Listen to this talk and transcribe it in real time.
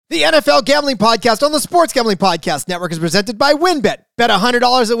The NFL Gambling Podcast on the Sports Gambling Podcast Network is presented by WynnBET. Bet $100 at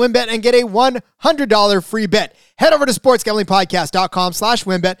WynnBET and get a $100 free bet. Head over to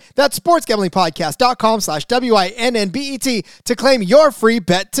sportsgamblingpodcast.com/WynnBET. That's sportsgamblingpodcast.com/WINNBET to claim your free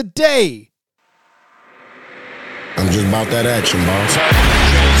bet today. I'm just about that action, boss.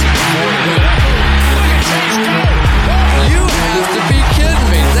 You have to be kidding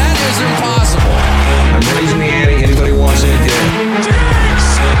me. That is impossible. I'm raising the ante. Anybody wants it, get it.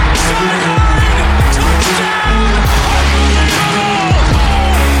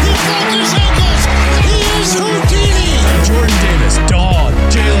 Jordan Davis, dog.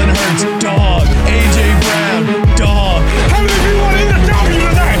 Jalen Hurts, dog. AJ Brown, dog. How many of you want to eat a W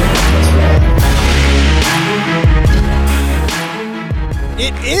tonight?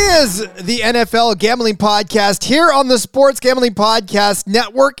 It is the NFL Gambling Podcast here on the Sports Gambling Podcast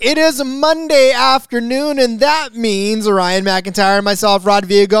Network. It is Monday afternoon, and that means Ryan McIntyre and myself, Rod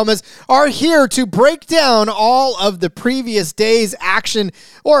Villagomez, are here to break down all of the previous day's action,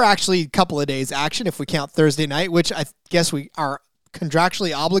 or actually a couple of days' action if we count Thursday night, which I guess we are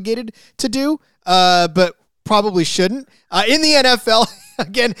contractually obligated to do, but probably shouldn't. In the NFL,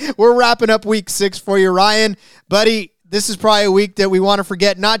 again, we're wrapping up week 6 for you, Ryan. Buddy, this is probably a week that we want to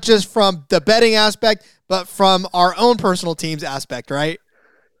forget, not just from the betting aspect, but from our own personal team's aspect, right?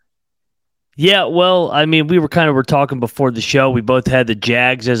 Yeah, well, I mean, we're talking before the show. We both had the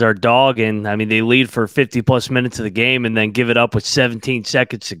Jags as our dog, and I mean, they lead for 50-plus minutes of the game and then give it up with 17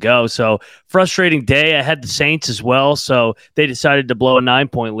 seconds to go. So, frustrating day. I had the Saints as well, so they decided to blow a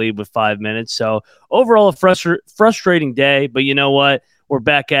 9-point lead with 5 minutes. So, overall, a frustrating day, but you know what? We're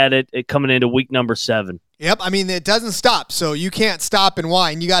back at it coming into week number 7. Yep, I mean, it doesn't stop, so you can't stop and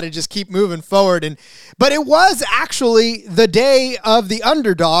whine. You got to just keep moving forward. But it was actually the day of the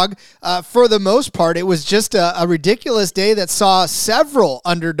underdog for the most part. It was just a ridiculous day that saw several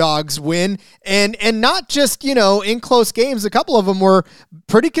underdogs win, and not just, in close games. A couple of them were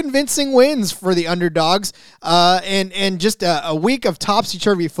pretty convincing wins for the underdogs, and just a week of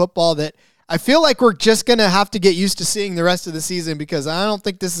topsy-turvy football that I feel like we're just going to have to get used to seeing the rest of the season, because I don't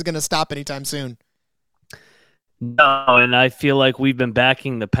think this is going to stop anytime soon. No, and I feel like we've been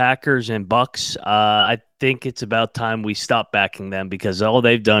backing the Packers and Bucks. I think it's about time we stop backing them, because all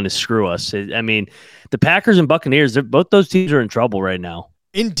they've done is screw us. I mean, the Packers and Buccaneers, both those teams are in trouble right now.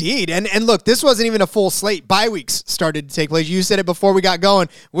 Indeed. And look, this wasn't even a full slate. Bye weeks started to take place. You said it before we got going.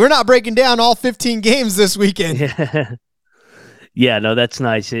 We're not breaking down all 15 games this weekend. Yeah, no, that's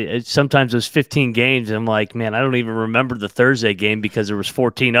nice. Sometimes those 15 games, I'm like, man, I don't even remember the Thursday game because there was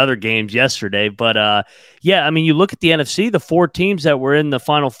 14 other games yesterday. But, yeah, I mean, you look at the NFC, the 4 teams that were in the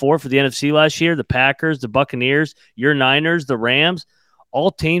Final Four for the NFC last year, the Packers, the Buccaneers, your Niners, the Rams,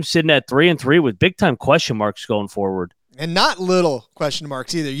 all teams sitting at 3-3 with big-time question marks going forward. And not little question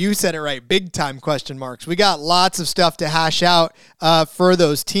marks either. You said it right. Big time question marks. We got lots of stuff to hash out for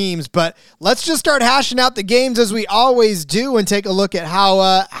those teams, but let's just start hashing out the games as we always do and take a look at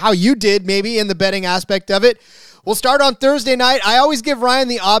how you did maybe in the betting aspect of it. We'll start on Thursday night. I always give Ryan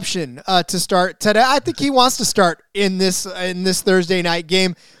the option to start today. I think he wants to start in this Thursday night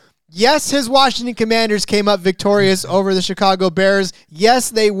game. Yes, his Washington Commanders came up victorious over the Chicago Bears. Yes,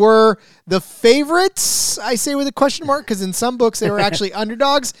 they were the favorites, I say with a question mark, because in some books they were actually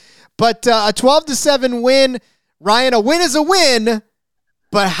underdogs. But a 12-7 win. Ryan, a win is a win,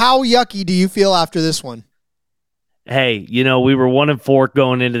 but how yucky do you feel after this one? Hey, we were 1-4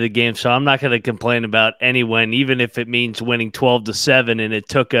 going into the game, so I'm not going to complain about any win, even if it means winning 12-7 and it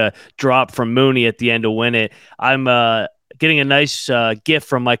took a drop from Mooney at the end to win it. I'm getting a nice gift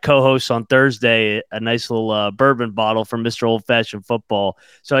from my co-host on Thursday, a nice little bourbon bottle from Mr. Old Fashioned Football.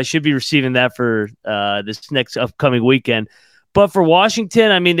 So I should be receiving that for this next upcoming weekend. But for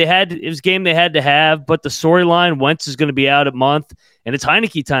Washington, I mean, it was a game they had to have, but the storyline, Wentz is going to be out a month, and it's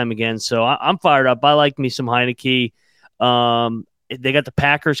Heineke time again. So I'm fired up. I like me some Heineke. They got the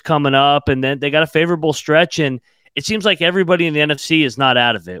Packers coming up, and then they got a favorable stretch, and it seems like everybody in the NFC is not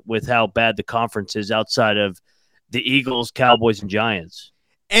out of it with how bad the conference is outside of the Eagles, Cowboys, and Giants.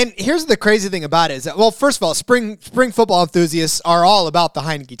 And here's the crazy thing about it is that, well, first of all, spring football enthusiasts are all about the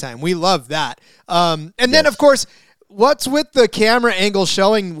Heineke time. We love that. And then, of course, what's with the camera angle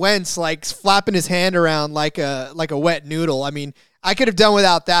showing Wentz like flapping his hand around like a wet noodle? I mean, I could have done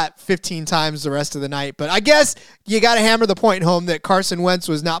without that 15 times the rest of the night. But I guess you got to hammer the point home that Carson Wentz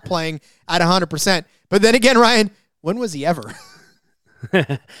was not playing at 100%. But then again, Ryan, when was he ever?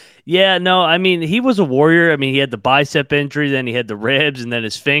 Yeah, no, I mean, he was a warrior. I mean, he had the bicep injury, then he had the ribs, and then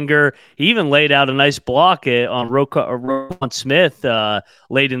his finger. He even laid out a nice block on Roquan Smith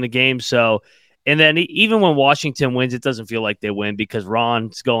late in the game. So And then even when Washington wins, it doesn't feel like they win because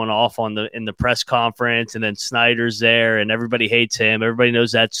Ron's going off in the press conference, and then Snyder's there, and everybody hates him. Everybody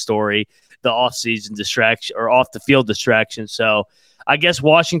knows that story, the offseason distraction or off the field distraction. So I guess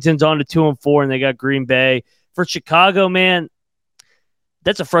Washington's on to 2-4, and they got Green Bay. For Chicago, man,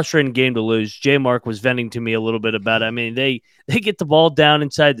 that's a frustrating game to lose. J. Mark was venting to me a little bit about it. I mean, they get the ball down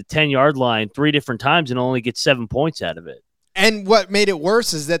inside the 10-yard line 3 different times and only get 7 points out of it. And what made it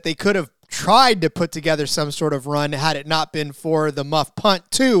worse is that they could have tried to put together some sort of run had it not been for the muff punt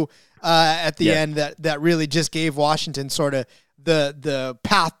too at the end that really just gave Washington sort of the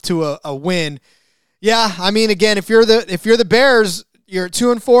path to a win. Yeah, I mean, again, if you're the Bears, you're at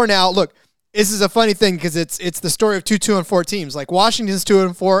 2-4 now. Look, this is a funny thing because it's the story of 2-4 teams. Like Washington's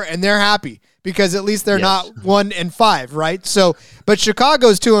 2-4 and they're happy because at least they're not 1-5, right? So, but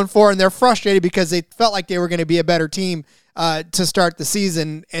Chicago's 2-4 and they're frustrated because they felt like they were going to be a better team to start the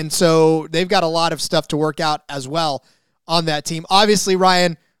season, and so they've got a lot of stuff to work out as well on that team. Obviously,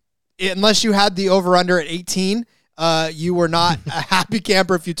 Ryan, unless you had the over/under at 18, you were not a happy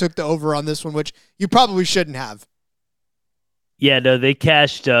camper if you took the over on this one, which you probably shouldn't have. Yeah, no, they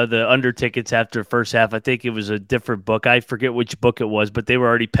cashed the under tickets after the first half. I think it was a different book. I forget which book it was, but they were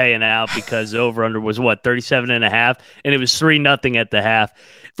already paying out because the over-under was, 37.5, and it was 3-0 at the half.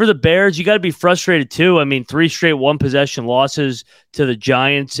 For the Bears, you got to be frustrated too. I mean, 3 straight one-possession losses to the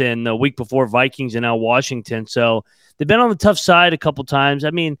Giants and the week before Vikings and now Washington. So they've been on the tough side a couple times. I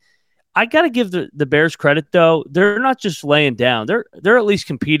mean, I got to give the Bears credit, though. They're not just laying down. They're at least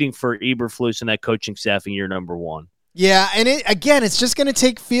competing for Eberflus and that coaching staff in year number 1. Yeah, and it's just going to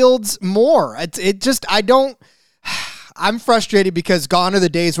take Fields more. I'm frustrated because gone are the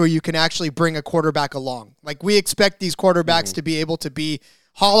days where you can actually bring a quarterback along. Like, we expect these quarterbacks to be able to be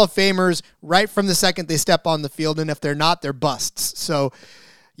Hall of Famers right from the second they step on the field, and if they're not, they're busts. So,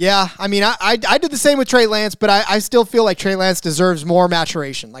 yeah, I mean, I did the same with Trey Lance, but I still feel like Trey Lance deserves more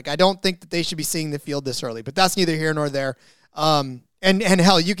maturation. Like, I don't think that they should be seeing the field this early, but that's neither here nor there. And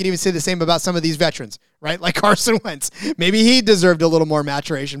hell, you could even say the same about some of these veterans, right? Like Carson Wentz. Maybe he deserved a little more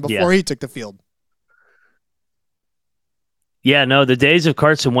maturation before he took the field. Yeah, no, the days of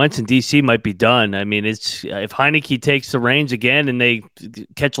Carson Wentz in D.C. might be done. I mean, it's if Heineke takes the reins again and they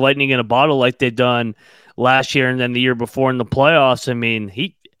catch lightning in a bottle like they've done last year and then the year before in the playoffs, I mean,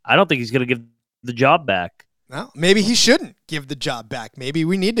 I don't think he's going to give the job back. Well, maybe he shouldn't give the job back. Maybe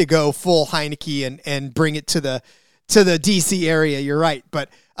we need to go full Heineke and bring it to the DC area. You're right. But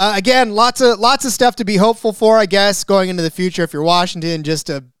again, lots of stuff to be hopeful for, I guess, going into the future. If you're Washington, just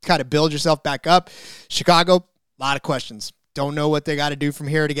to kind of build yourself back up. Chicago, a lot of questions. Don't know what they got to do from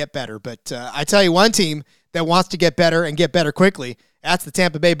here to get better. But I tell you one team that wants to get better and get better quickly, that's the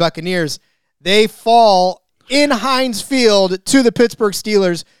Tampa Bay Buccaneers. They fall in Heinz Field to the Pittsburgh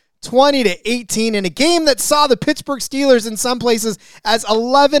Steelers 20-18 in a game that saw the Pittsburgh Steelers in some places as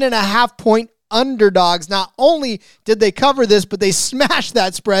 11.5-point underdogs. Not only did they cover this, but they smashed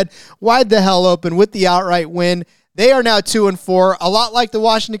that spread wide the hell open with the outright win. They are now 2-4, a lot like the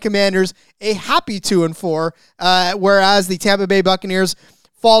Washington Commanders, a happy 2-4, whereas the Tampa Bay Buccaneers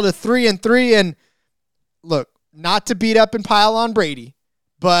fall to 3-3. And look, not to beat up and pile on Brady,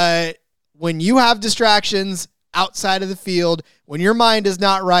 but when you have distractions outside of the field, when your mind is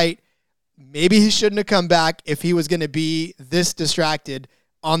not right, maybe he shouldn't have come back if he was going to be this distracted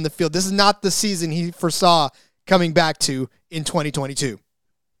on the field. This is not the season he foresaw coming back to in 2022.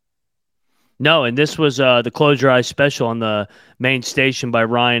 No, and this was the Close Your Eyes special on the main station by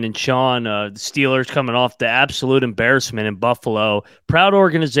Ryan and Sean. The Steelers coming off the absolute embarrassment in Buffalo. Proud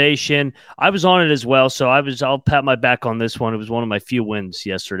organization. I was on it as well, so I'll pat my back on this one. It was one of my few wins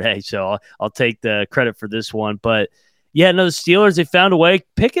yesterday, so I'll take the credit for this one. But yeah, no, the Steelers, they found a way.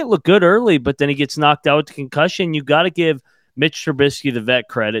 Pickett looked good early, but then he gets knocked out with the concussion. You got to give Mitch Trubisky the vet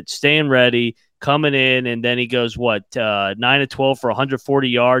credit, staying ready, coming in, and then he goes, 9-12 for 140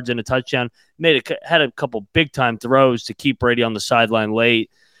 yards and a touchdown. Had a couple big-time throws to keep Brady on the sideline late.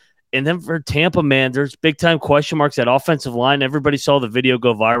 And then for Tampa, man, there's big-time question marks at offensive line. Everybody saw the video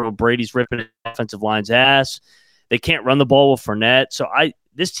go viral. Brady's ripping the offensive line's ass. They can't run the ball with Fournette. So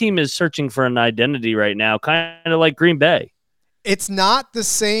this team is searching for an identity right now, kind of like Green Bay. It's not the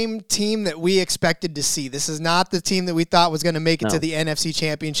same team that we expected to see. This is not the team that we thought was going to make it to the NFC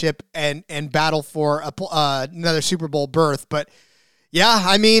Championship and battle for another Super Bowl berth. But yeah,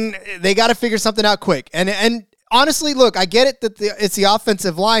 I mean, they got to figure something out quick. And honestly, look, I get it that it's the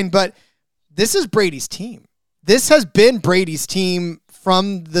offensive line, but this is Brady's team. This has been Brady's team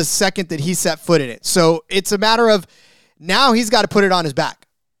from the second that he set foot in it. So it's a matter of now he's got to put it on his back,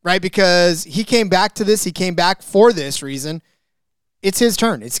 right? Because he came back to this. He came back for this reason. It's his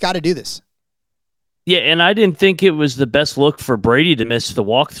turn. It's got to do this. Yeah, and I didn't think it was the best look for Brady to miss the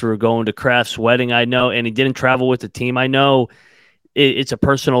walkthrough going to Kraft's wedding. I know, and he didn't travel with the team. I know it's a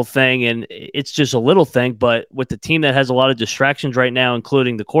personal thing and it's just a little thing, but with the team that has a lot of distractions right now,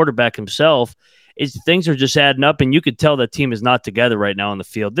 including the quarterback himself, things are just adding up, and you could tell that team is not together right now on the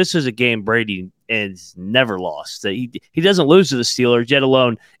field. This is a game Brady has never lost. He doesn't lose to the Steelers, yet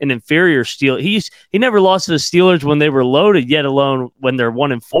alone an inferior Steelers. He never lost to the Steelers when they were loaded, yet alone when they're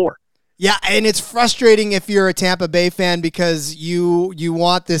 1-4. Yeah, and it's frustrating if you're a Tampa Bay fan because you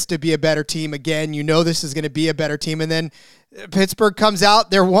want this to be a better team again. You know this is going to be a better team, and then Pittsburgh comes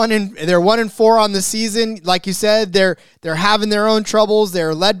out. They're 1-4 on the season. Like you said, they're having their own troubles.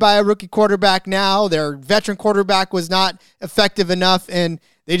 They're led by a rookie quarterback now. Their veteran quarterback was not effective enough, and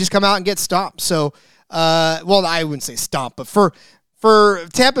they just come out and get stomped. So, well, I wouldn't say stomp, but for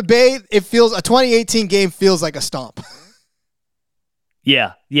Tampa Bay, it feels a 2018 game feels like a stomp.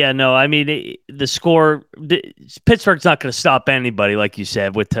 Yeah, no. I mean, the score. Pittsburgh's not going to stop anybody, like you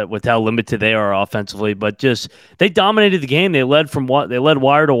said, with how limited they are offensively. But just they dominated the game. They led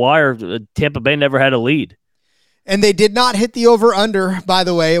wire to wire. Tampa Bay never had a lead, and they did not hit the over under. By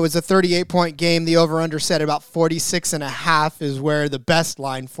the way, it was a 38-point game. The over under set about 46.5 is where the best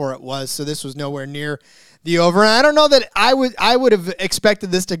line for it was. So this was nowhere near the over. And I don't know that I would have expected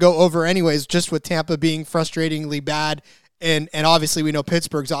this to go over anyways, just with Tampa being frustratingly bad. And obviously we know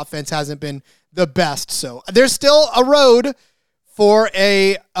Pittsburgh's offense hasn't been the best. So there's still a road for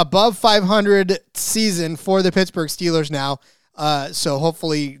a above 500 season for the Pittsburgh Steelers now. So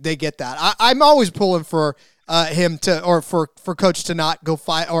hopefully they get that. I'm always pulling for him to, or for coach to not go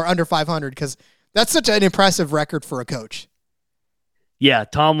under 500 because that's such an impressive record for a coach. Yeah,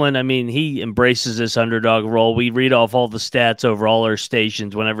 Tomlin, I mean, he embraces this underdog role. We read off all the stats over all our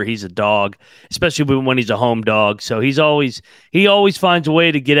stations whenever he's a dog, especially when he's a home dog. So he always finds a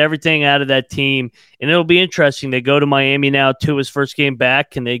way to get everything out of that team. And it'll be interesting. They go to Miami now, Tua's first game back.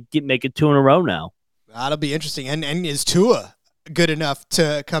 Can they make it 2 in a row now? That'll be interesting. And is Tua good enough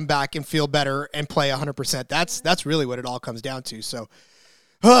to come back and feel better and play 100%? That's really what it all comes down to. So,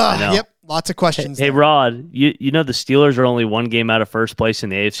 yep, lots of questions. Hey Rod, you know the Steelers are only 1 game out of first place in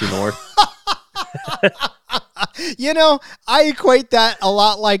the AFC North. You know, I equate that a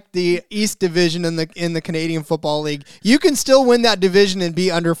lot like the East Division in the Canadian Football League. You can still win that division and be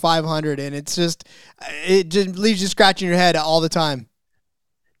under 500, and it just leaves you scratching your head all the time.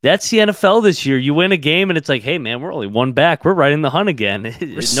 That's the NFL this year. You win a game, and it's like, hey, man, we're only 1 back. We're right in the hunt again.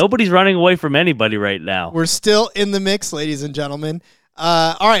 Nobody's running away from anybody right now. We're still in the mix, ladies and gentlemen.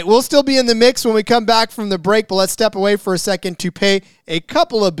 All right, we'll still be in the mix when we come back from the break, but let's step away for a second to pay a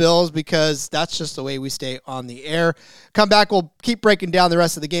couple of bills because that's just the way we stay on the air. Come back, we'll keep breaking down the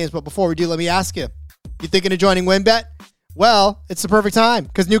rest of the games, but before we do, let me ask you thinking of joining WynnBET? Well, it's the perfect time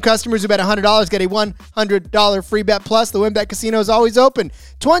because new customers who bet $100 get a $100 free bet. Plus, the WynnBET Casino is always open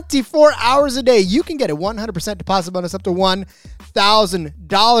 24 hours a day. You can get a 100% deposit bonus up to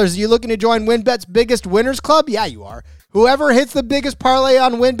 $1,000. Are you looking to join WynnBET's biggest winners club? Yeah, you are. Whoever hits the biggest parlay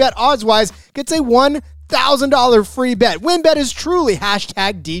on WynnBET odds-wise gets a $1,000 free bet. WynnBET is truly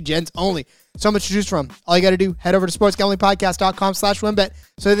 #DGens only. So much to choose from. All you got to do, head over to sportsgamblingpodcast.com/WynnBET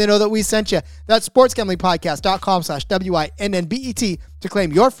so they know that we sent you. That's sportsgamblingpodcast.com/WYNNBET to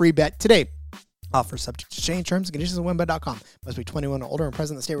claim your free bet today. Offer subject to change, terms and conditions at WynnBET.com. Must be 21 or older and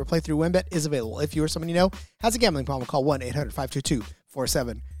present in the state where playthrough WynnBET is available. If you or someone you know has a gambling problem, call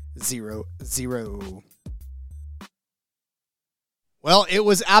 1-800-522-4700. Well, it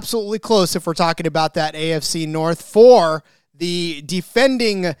was absolutely close if we're talking about that AFC North for the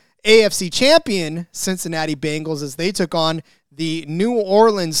defending AFC champion Cincinnati Bengals as they took on the New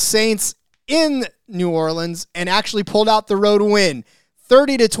Orleans Saints in New Orleans and actually pulled out the road win.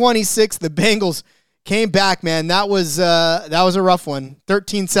 30-26, the Bengals came back, man. That was a rough one.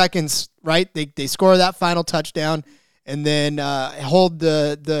 13 seconds, right? They score that final touchdown and then hold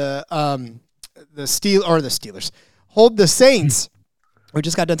the Saints. We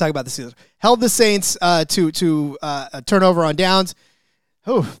just got done talking about the Steelers. Held the Saints to a turnover on downs.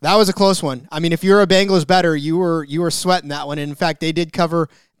 Oh, that was a close one. I mean, if you're a Bengals bettor, you were sweating that one. And in fact, they did cover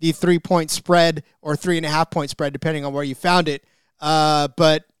the 3-point spread or 3.5-point spread, depending on where you found it.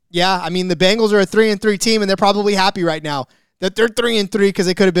 But yeah, I mean, the Bengals are a 3-3 team, and they're probably happy right now that they're 3-3 because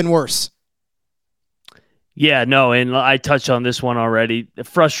they could have been worse. Yeah, no, and I touched on this one already. The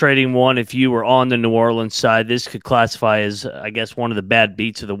frustrating one, if you were on the New Orleans side, this could classify as, I guess, one of the bad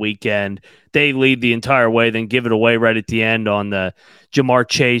beats of the weekend. They lead the entire way, then give it away right at the end on the Jamar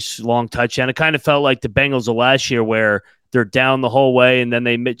Chase long touchdown. It kind of felt like the Bengals of last year where they're down the whole way and then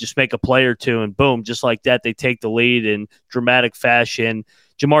they just make a play or two and boom, just like that, they take the lead in dramatic fashion.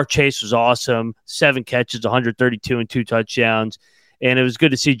 Jamar Chase was awesome. 7 catches, 132 and 2 touchdowns. And it was good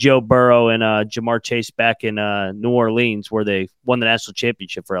to see Joe Burrow and Jamar Chase back in New Orleans, where they won the national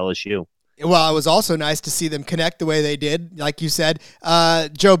championship for LSU. Well, it was also nice to see them connect the way they did. Like you said,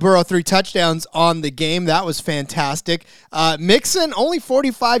 Joe Burrow 3 touchdowns on the game. That was fantastic. Mixon only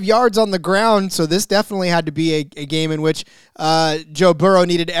 45 yards on the ground, so this definitely had to be a game in which Joe Burrow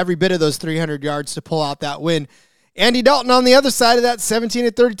needed every bit of those 300 yards to pull out that win. Andy Dalton on the other side of that,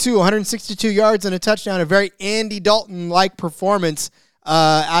 17-32, 162 yards and a touchdown. A very Andy Dalton-like performance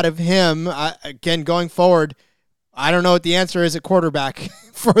out of him. Again, going forward, I don't know what the answer is at quarterback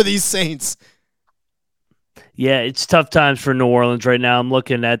for these Saints. Yeah, it's tough times for New Orleans right now. I'm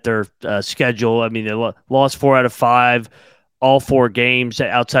looking at their schedule. I mean, they lost 4 out of 5, all 4 games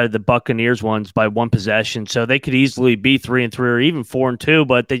outside of the Buccaneers ones by 1 possession. So they could easily be 3-3 or even 4-2,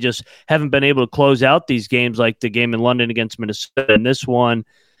 but they just haven't been able to close out these games, like the game in London against Minnesota. And this one,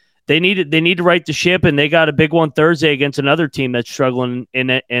 they need to right the ship, and they got a big one Thursday against another team that's struggling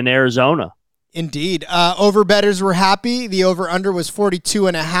in Arizona. Indeed. Overbettors were happy. The over-under was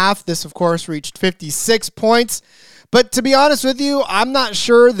 42.5. This, of course, reached 56 points. But to be honest with you, I'm not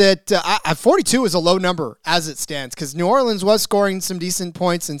sure that 42 is a low number as it stands, because New Orleans was scoring some decent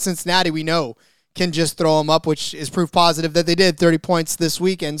points, and Cincinnati, we know, can just throw them up, which is proof positive that they did 30 points this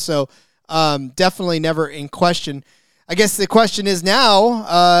weekend. So definitely never in question. I guess the question is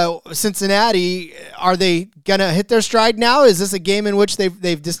now, Cincinnati, are they gonna hit their stride now? Is this a game in which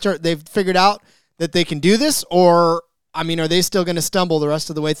they've figured out that they can do this, or are they still gonna stumble the rest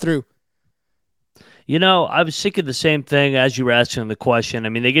of the way through? You know, I was thinking the same thing as you were asking the question. I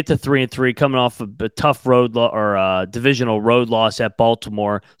mean, they get to 3-3, coming off a tough road divisional road loss at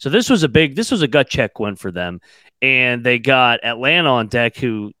Baltimore. So this was a gut check win for them. And they got Atlanta on deck,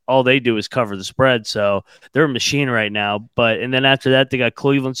 who all they do is cover the spread. So they're a machine right now. And then after that, they got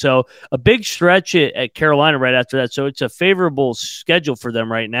Cleveland. So a big stretch at Carolina right after that. So it's a favorable schedule for them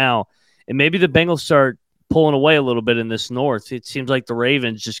right now. And maybe the Bengals start pulling away a little bit in this North. It seems like the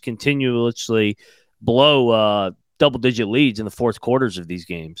Ravens just continuously blow double-digit leads in the fourth quarters of these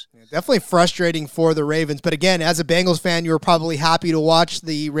games. Yeah, definitely frustrating for the Ravens. But again, as a Bengals fan, you were probably happy to watch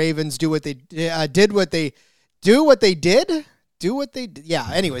the Ravens do what they did. Yeah,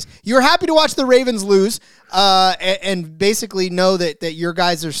 anyways, you were happy to watch the Ravens lose and basically know that your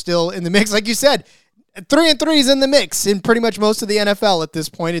guys are still in the mix. Like you said, 3-3 is in the mix in pretty much most of the NFL at this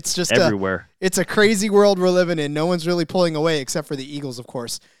point. It's just everywhere. It's a crazy world we're living in. No one's really pulling away except for the Eagles, of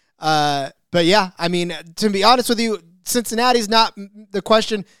course. But yeah, to be honest with you, Cincinnati's not the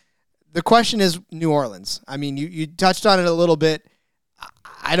question. The question is New Orleans. You touched on it a little bit.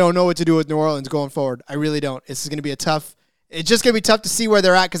 I don't know what to do with New Orleans going forward. I really don't. It's just going to be tough to see where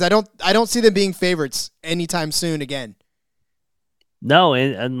they're at, because I don't see them being favorites anytime soon again. No,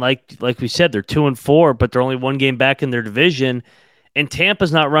 and like we said, they're 2-4, but they're only 1 game back in their division, and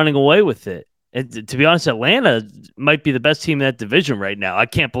Tampa's not running away with it. And to be honest, Atlanta might be the best team in that division right now. I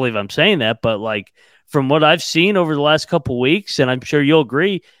can't believe I'm saying that, but from what I've seen over the last couple weeks, and I'm sure you'll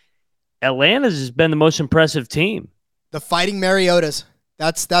agree, Atlanta's has been the most impressive team. The Fighting Mariotas.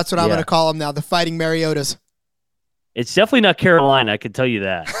 That's what I'm going to call them now, the Fighting Mariotas. It's definitely not Carolina, I can tell you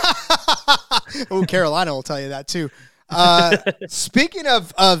that. Oh, Carolina will tell you that too. Speaking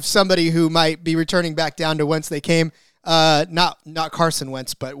of somebody who might be returning back down to whence they came, not Carson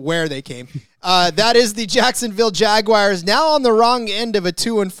Wentz, but where they came. That is the Jacksonville Jaguars, now on the wrong end of a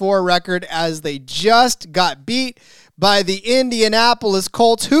 2-4 record, as they just got beat by the Indianapolis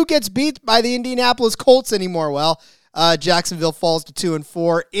Colts. Who gets beat by the Indianapolis Colts anymore? Well, Jacksonville falls to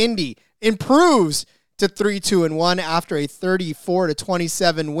 2-4. Indy improves to 3-2-1 after a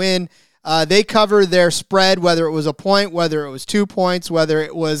 34-27 win. They cover their spread, whether it was a point, whether it was 2 points,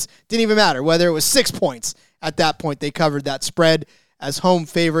 didn't even matter, whether it was 6 points. At that point, they covered that spread as home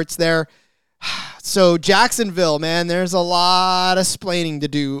favorites there. So Jacksonville, man, there's a lot of splaining to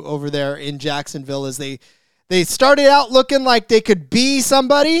do over there in Jacksonville, as they started out looking like they could be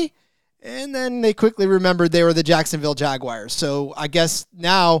somebody, and then they quickly remembered they were the Jacksonville Jaguars. So I guess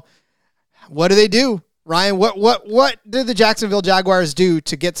now, what do they do? Ryan, what did the Jacksonville Jaguars do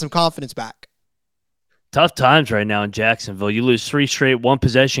to get some confidence back? Tough times right now in Jacksonville. You lose 3 straight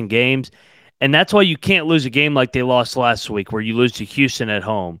one-possession games, and that's why you can't lose a game like they lost last week, where you lose to Houston at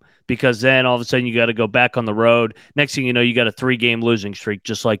home, because then all of a sudden you got to go back on the road. Next thing you know, you got a 3-game losing streak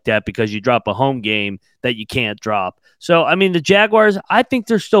just like that, because you drop a home game that you can't drop. So, the Jaguars, I think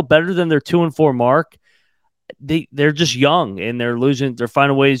they're still better than their 2-4 mark. They're just young, and they're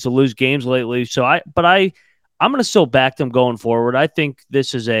finding ways to lose games lately. So I'm going to still back them going forward. I think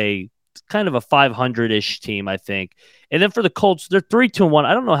this is a kind of a 500-ish team, I think. And then for the Colts, they're 3-2-1.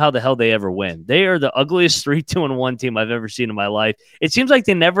 I don't know how the hell they ever win. They are the ugliest 3-2-1 team I've ever seen in my life. It seems like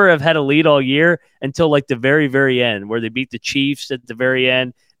they never have had a lead all year until like the very, very end, where they beat the Chiefs at the very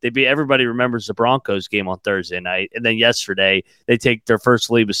end. Everybody remembers the Broncos game on Thursday night. And then yesterday, they take their first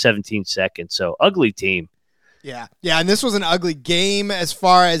lead with 17 seconds. So ugly team. Yeah, and this was an ugly game as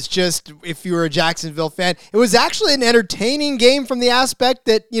far as just if you were a Jacksonville fan. It was actually an entertaining game from the aspect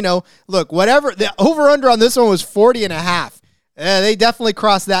that, look, whatever, the over-under on this one was 40.5. They definitely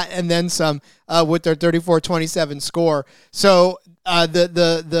crossed that and then some with their 34-27 score. So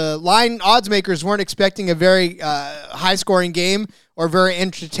the line odds makers weren't expecting a very high-scoring game or very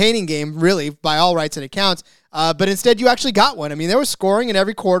entertaining game, really, by all rights and accounts. But instead, you actually got one. I mean, there was scoring in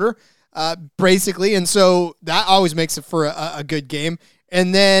every quarter. Basically, and so that always makes it for a good game.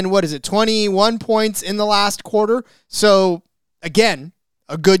 And then, 21 points in the last quarter. So, again,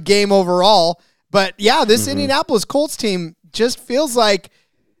 a good game overall. But, yeah, this Indianapolis Colts team just feels like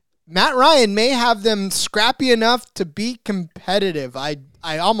Matt Ryan may have them scrappy enough to be competitive. I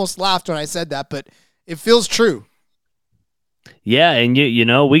almost laughed when I said that, but it feels true. Yeah, and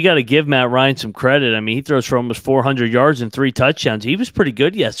we got to give Matt Ryan some credit. I mean, he throws for almost 400 yards and 3 touchdowns. He was pretty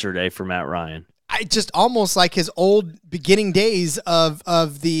good yesterday for Matt Ryan. I just almost like his old beginning days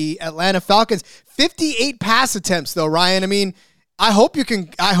of the Atlanta Falcons. 58 pass attempts though, Ryan. I mean, I hope you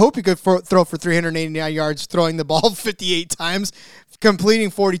could throw for 389 yards, throwing the ball 58 times, completing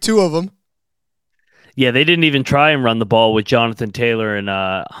 42 of them. Yeah, they didn't even try and run the ball with Jonathan Taylor and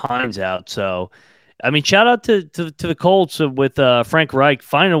Hines out. So, I mean, shout out to the Colts with Frank Reich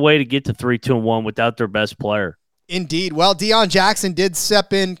finding a way to get to 3-2-1 without their best player. Indeed. Well, Deion Jackson did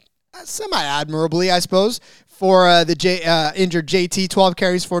step in semi-admirably, I suppose, for the injured JT, 12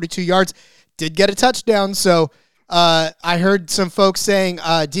 carries, 42 yards. Did get a touchdown. So I heard some folks saying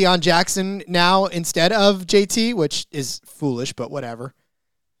Deion Jackson now instead of JT, which is foolish, but whatever.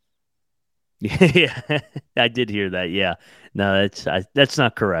 Yeah, I did hear that. Yeah. No, that's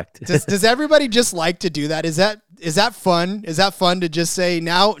not correct. Does everybody just like to do that? Is that fun? Is that fun to just say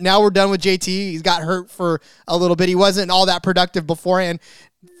now we're done with JT? He's got hurt for a little bit. He wasn't all that productive beforehand.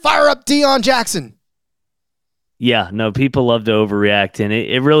 Fire up Deion Jackson. Yeah, no, people love to overreact, and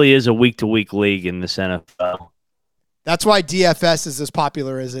it really is a week-to-week league in this NFL. That's why DFS is as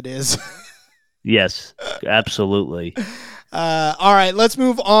popular as it is. Yes, absolutely. All right, let's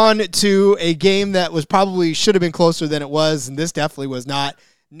move on to a game that should have been closer than it was, and this definitely was not.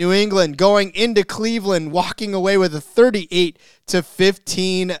 New England going into Cleveland, walking away with a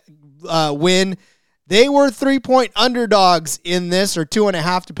 38-15 win. They were 3-point underdogs in this, or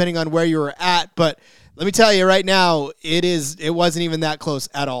 2.5, depending on where you were at. But let me tell you right now, it wasn't even that close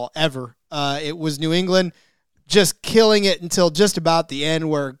at all, ever. It was New England just killing it until just about the end,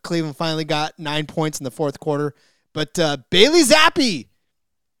 where Cleveland finally got 9 points in the fourth quarter. But Bailey Zappi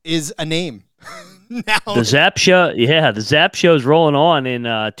is a name now. The Zap Show, the Zap Show is rolling on,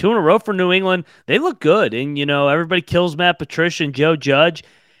 and 2 in a row for New England. They look good, and everybody kills Matt Patricia and Joe Judge.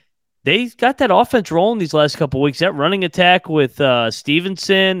 They got that offense rolling these last couple of weeks. That running attack with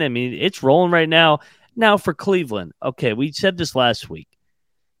Stevenson, I mean, it's rolling right now. Now for Cleveland, okay, we said this last week.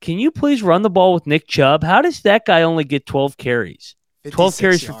 Can you please run the ball with Nick Chubb? How does that guy only get 12 carries? 12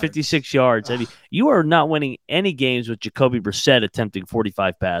 carries for 56 yards. I mean, you are not winning any games with Jacoby Brissett attempting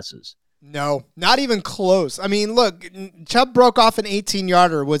 45 passes. No, not even close. I mean, look, Chubb broke off an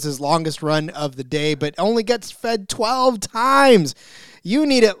 18-yarder, was his longest run of the day, but only gets fed 12 times. You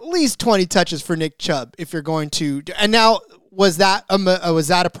need at least 20 touches for Nick Chubb if you're going to. And now, was that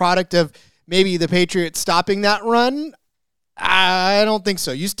a product of maybe the Patriots stopping that run? I don't think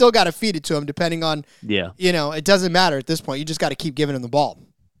so. You still got to feed it to him, depending on, it doesn't matter at this point. You just got to keep giving him the ball.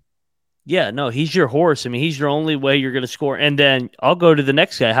 Yeah, no, he's your horse. I mean, he's your only way you're going to score. And then I'll go to the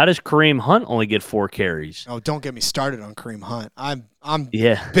next guy. How does Kareem Hunt only get 4 carries? Oh, don't get me started on Kareem Hunt. I'm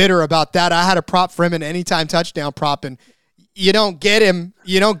bitter about that. I had a prop for him, an anytime touchdown prop, and you don't get him.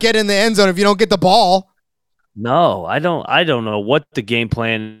 You don't get in the end zone if you don't get the ball. No, I don't know what the game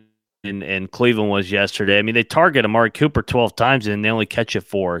plan in Cleveland was yesterday. I mean, they target Amari Cooper 12 times and they only catch it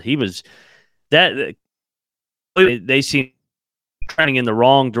 4. He was that they seem trending in the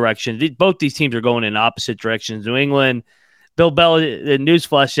wrong direction. Both these teams are going in opposite directions. New England, Bill Belichick,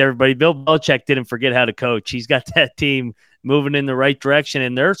 newsflash to everybody, Bill Belichick didn't forget how to coach. He's got that team moving in the right direction,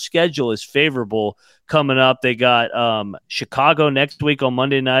 and their schedule is favorable coming up. They got Chicago next week on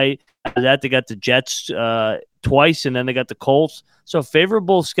Monday night. After that, they got the Jets twice, and then they got the Colts. So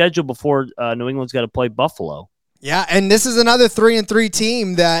favorable schedule before New England's got to play Buffalo. Yeah, and this is another 3-3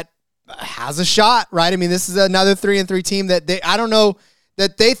 team that has a shot, right? I mean, this is another 3-3 team that I don't know.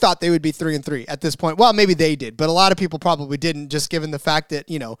 that they thought they would be 3-3 at this point. Well, maybe they did, but a lot of people probably didn't, just given the fact that,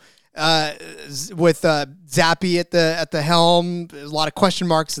 with Zappy at the helm, there's a lot of question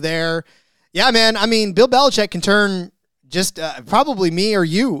marks there. Yeah, man. I mean, Bill Belichick can turn just probably me or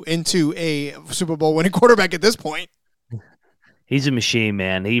you into a Super Bowl winning quarterback at this point. He's a machine,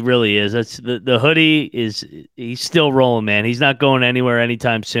 man. He really is. That's the hoodie he's still rolling, man. He's not going anywhere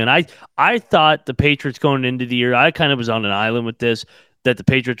anytime soon. I thought the Patriots going into the year, I kind of was on an island with this, that the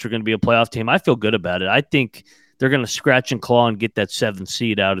Patriots were going to be a playoff team. I feel good about it. I think they're going to scratch and claw and get that 7th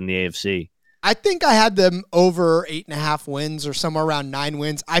seed out in the AFC. I think I had them over 8.5 wins or somewhere around 9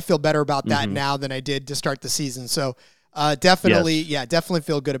 wins. I feel better about that now than I did to start the season. So definitely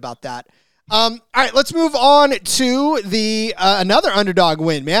feel good about that. All right, let's move on to the another underdog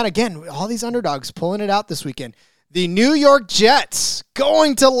win, man. Again, all these underdogs pulling it out this weekend. The New York Jets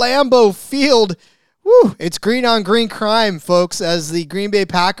going to Lambeau Field. Woo, it's green on green crime, folks, as the Green Bay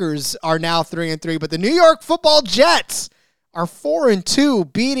Packers are now 3-3. But the New York Football Jets are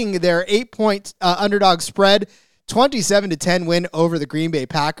 4-2, beating their 8-point underdog spread, 27-10 win over the Green Bay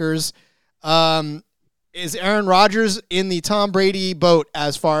Packers. Is Aaron Rodgers in the Tom Brady boat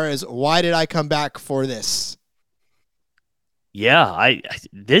as far as why did I come back for this? Yeah,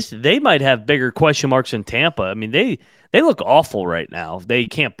 they might have bigger question marks in Tampa. I mean, they look awful right now. They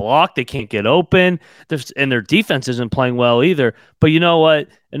can't block, they can't get open, and their defense isn't playing well either. But you know what?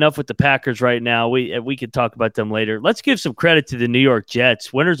 Enough with the Packers right now. We could talk about them later. Let's give some credit to the New York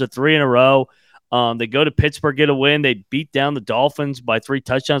Jets. Winners of 3 in a row. They go to Pittsburgh, get a win. They beat down the Dolphins by 3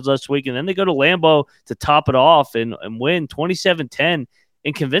 touchdowns last week, and then they go to Lambeau to top it off and win 27-10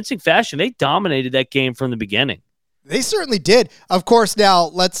 in convincing fashion. They dominated that game from the beginning. They certainly did. Of course, now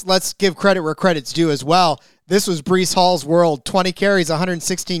let's give credit where credit's due as well. This was Breece Hall's world. 20 carries,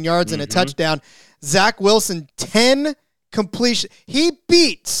 116 yards, and a touchdown. Zach Wilson, 10 completion. He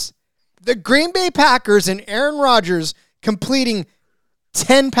beats the Green Bay Packers and Aaron Rodgers completing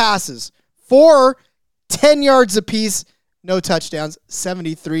 10 passes. 4 10 yards apiece, no touchdowns,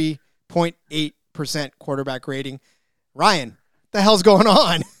 73.8% quarterback rating. Ryan, what the hell's going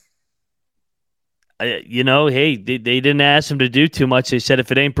on? Hey, they didn't ask him to do too much. They said,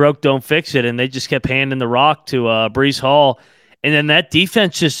 if it ain't broke, don't fix it. And they just kept handing the rock to Breece Hall. And then that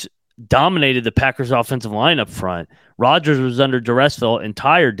defense just dominated the Packers' offensive line up front. Rodgers was under duress the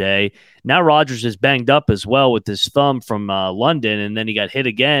entire day. Now Rodgers is banged up as well with his thumb from London, and then he got hit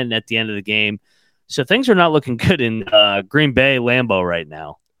again at the end of the game. So things are not looking good in Green Bay, Lambeau right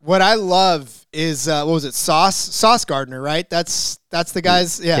now. What I love is, Sauce Gardner, right? That's the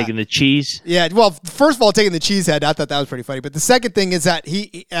guys, yeah. Taking the cheese. Yeah, well, first of all, taking the cheese head, I thought that was pretty funny. But the second thing is that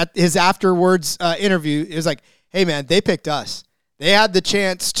he at his afterwards interview, it was like, hey, man, they picked us. They had the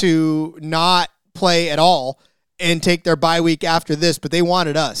chance to not play at all and take their bye week after this, but they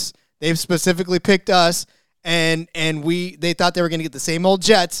wanted us. They've specifically picked us, and they thought they were going to get the same old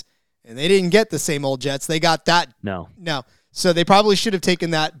Jets, and they didn't get the same old Jets. They got that. No. So they probably should have taken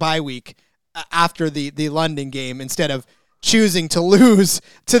that bye week after the London game instead of choosing to lose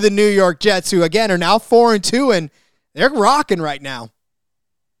to the New York Jets, who, again, are now 4-2, and they're rocking right now.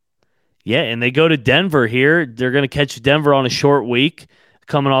 Yeah, and they go to Denver here. They're going to catch Denver on a short week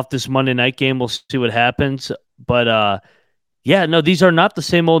coming off this Monday night game. We'll see what happens. But, these are not the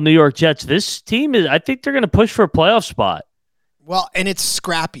same old New York Jets. This team I think they're going to push for a playoff spot. Well, and it's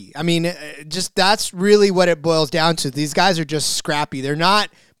scrappy. I mean, just that's really what it boils down to. These guys are just scrappy. They're not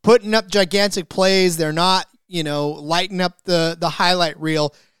putting up gigantic plays. They're not, lighting up the highlight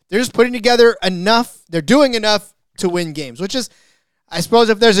reel. They're just putting together enough. They're doing enough to win games, which is, I suppose,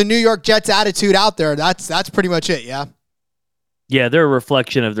 if there's a New York Jets attitude out there, that's pretty much it, yeah? Yeah, they're a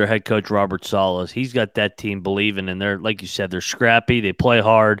reflection of their head coach, Robert Saleh. He's got that team believing, and they're, like you said, they're scrappy, they play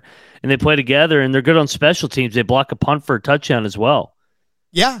hard, and they play together, and they're good on special teams. They block a punt for a touchdown as well.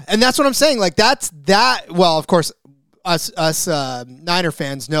 Yeah, and that's what I'm saying. Like, well, of course, us Niner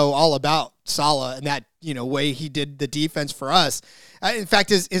fans know all about Saleh and that, way he did the defense for us. In fact,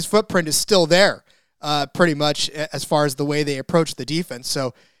 his footprint is still there, pretty much, as far as the way they approach the defense.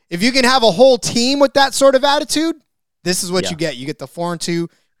 So if you can have a whole team with that sort of attitude, this is what you get. You get the 4-2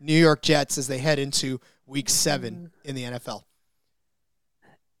 New York Jets as they head into Week 7 in the NFL.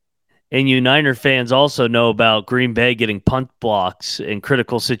 And you Niner fans also know about Green Bay getting punt blocks in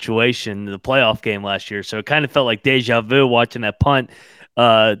critical situation in the playoff game last year. So it kind of felt like deja vu watching that punt,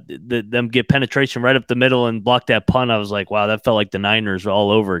 them get penetration right up the middle and block that punt. I was like, wow, that felt like the Niners all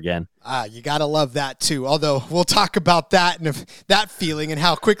over again. You got to love that too. Although we'll talk about that and that feeling and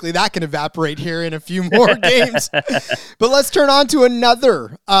how quickly that can evaporate here in a few more games. But let's turn on to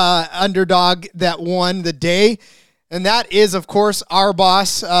another underdog that won the day. And that is, of course, our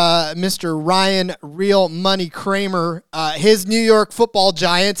boss, Mr. Ryan Real Money Kramer. His New York Football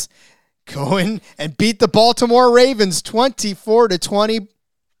Giants go in and beat the Baltimore Ravens 24-20.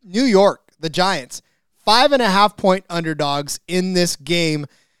 New York, the Giants, 5.5-point underdogs in this game,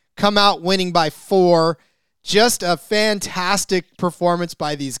 come out winning by 4. Just a fantastic performance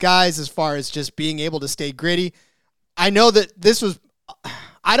by these guys as far as just being able to stay gritty. I know that this was,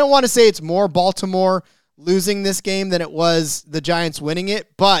 I don't want to say it's more Baltimore losing this game than it was the Giants winning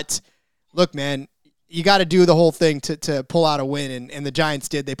it, but look, man, you got to do the whole thing to pull out a win, and the Giants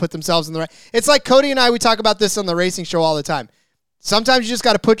did. They put themselves in the right. It's like Cody and I, we talk about this on the racing show all the time. Sometimes you just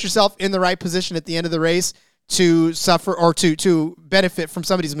got to put yourself in the right position at the end of the race to suffer or to benefit from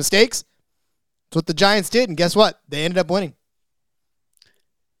somebody's mistakes. That's what the Giants did, and guess what? They ended up winning.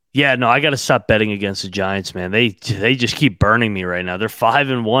 Yeah, no, I got to stop betting against the Giants, man. They just keep burning me right now. They're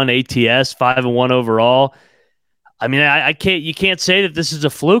 5-1 ATS, 5-1 overall. I mean, you can't say that this is a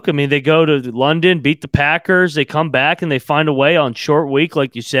fluke. I mean, they go to London, beat the Packers, they come back and they find a way on short week,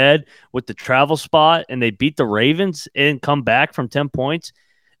 like you said, with the travel spot, and they beat the Ravens and come back from 10 points.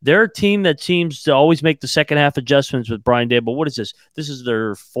 They're a team that seems to always make the second half adjustments with Brian Daboll. What is this? This is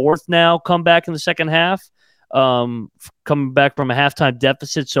their 4th now comeback in the second half. Coming back from a halftime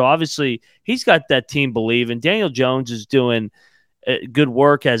deficit. So obviously he's got that team believing. Daniel Jones is doing good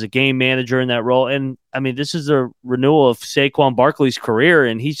work as a game manager in that role. And I mean, this is the renewal of Saquon Barkley's career,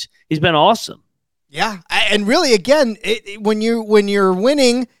 and he's been awesome. Yeah. And really, again, when you're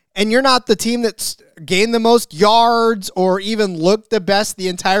winning and you're not the team that's gained the most yards or even looked the best the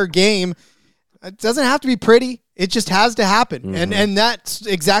entire game, it doesn't have to be pretty. It just has to happen. Mm-hmm. And that's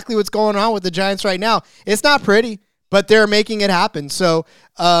exactly what's going on with the Giants right now. It's not pretty, but they're making it happen. So,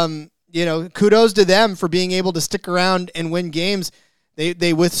 kudos to them for being able to stick around and win games.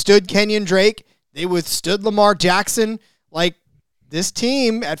 They withstood Kenyon Drake. They withstood Lamar Jackson. Like, this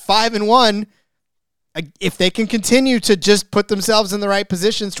team at 5-1, if they can continue to just put themselves in the right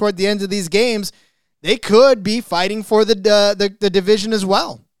positions toward the end of these games, they could be fighting for the division as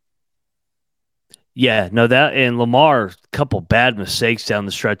well. Yeah, no, that and Lamar, a couple bad mistakes down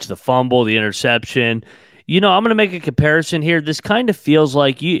the stretch, the fumble, the interception. I'm going to make a comparison here. This kind of feels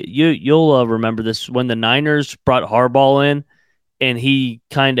like you'll remember this when the Niners brought Harbaugh in and he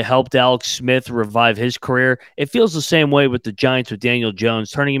kind of helped Alex Smith revive his career. It feels the same way with the Giants with Daniel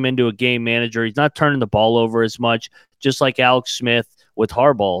Jones, turning him into a game manager. He's not turning the ball over as much, just like Alex Smith with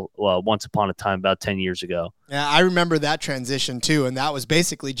Harbaugh once upon a time about 10 years ago. Yeah, I remember that transition too, and that was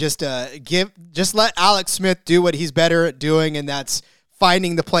basically just let Alex Smith do what he's better at doing, and that's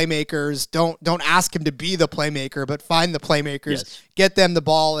finding the playmakers. Don't ask him to be the playmaker, but find the playmakers, yes. Get them the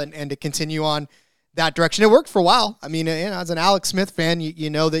ball, and to continue on that direction. It worked for a while. I mean, as an Alex Smith fan, you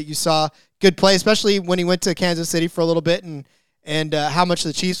know that you saw good play, especially when he went to Kansas City for a little bit, and how much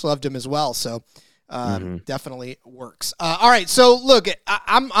the Chiefs loved him as well. So. Definitely works. All right, so look,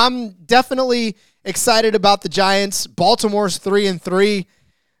 I'm definitely excited about the Giants. Baltimore's 3-3.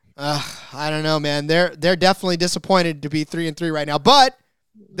 I don't know, man. They're definitely disappointed to be 3-3 right now, but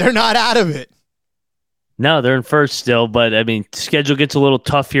they're not out of it. No, they're in first still, but I mean, schedule gets a little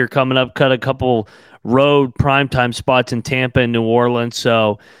tough here coming up. Cut a couple road primetime spots in Tampa and New Orleans,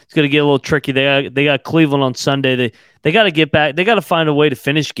 so it's going to get a little tricky. They got Cleveland on Sunday. They got to get back. They got to find a way to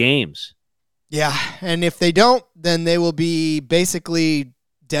finish games. Yeah, and if they don't, then they will be basically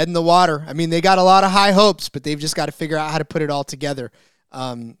dead in the water. I mean, they got a lot of high hopes, but they've just got to figure out how to put it all together.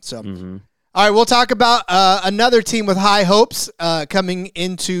 All right, we'll talk about another team with high hopes coming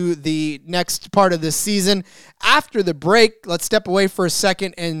into the next part of this season. After the break, let's step away for a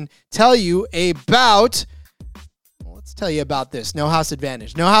second and tell you about... Let's tell you about this. No House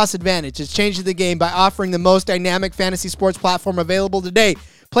Advantage. No House Advantage is changing the game by offering the most dynamic fantasy sports platform available today.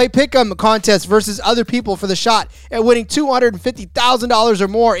 Play pick'em contests versus other people for the shot at winning $250,000 or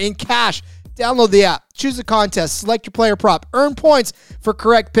more in cash. Download the app, choose a contest, select your player prop, earn points for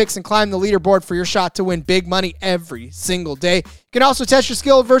correct picks, and climb the leaderboard for your shot to win big money every single day. You can also test your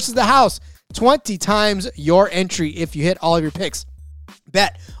skill versus the house. 20 times your entry if you hit all of your picks.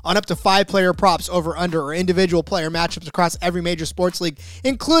 Bet on up to 5 player props, over, under, or individual player matchups across every major sports league,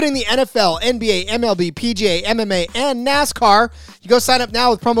 including the NFL, NBA, MLB, PGA, MMA, and NASCAR. You go sign up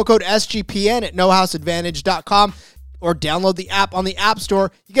now with promo code SGPN at nohouseadvantage.com or download the app on the App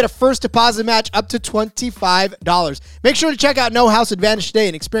Store. You get a first deposit match up to $25. Make sure to check out No House Advantage today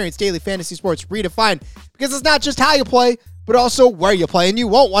and experience daily fantasy sports redefined, because it's not just how you play, but also where you play, and you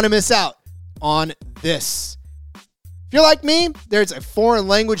won't want to miss out on this. If you're like me, there's a foreign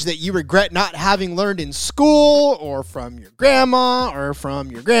language that you regret not having learned in school or from your grandma or from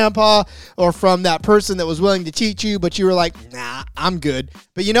your grandpa or from that person that was willing to teach you, but you were like, nah, I'm good.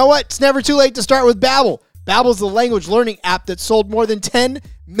 But you know what? It's never too late to start with Babbel. Babbel's the language learning app that sold more than 10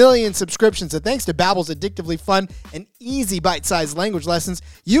 million subscriptions. And thanks to Babbel's addictively fun and easy bite-sized language lessons,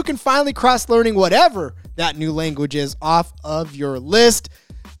 you can finally cross learning whatever that new language is off of your list.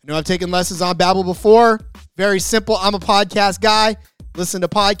 I know I've taken lessons on Babbel before. Very simple. I'm a podcast guy. Listen to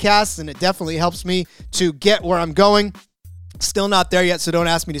podcasts, and it definitely helps me to get where I'm going. Still not there yet, so don't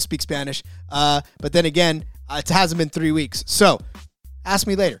ask me to speak Spanish. But then again, it hasn't been 3 weeks. So ask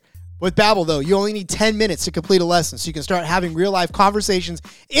me later. With Babbel, though, you only need 10 minutes to complete a lesson, so you can start having real-life conversations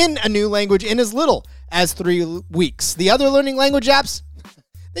in a new language in as little as 3 weeks. The other learning language apps,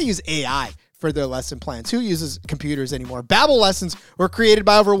 they use AI for their lesson plans. Who uses computers anymore? Babbel lessons were created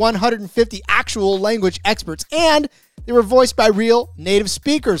by over 150 actual language experts, and they were voiced by real native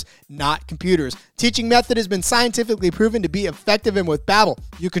speakers, not computers. Teaching method has been scientifically proven to be effective, and with Babbel,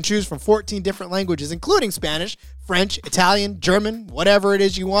 you can choose from 14 different languages, including Spanish, French, Italian, German, whatever it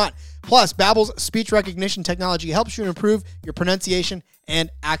is you want. Plus, Babbel's speech recognition technology helps you improve your pronunciation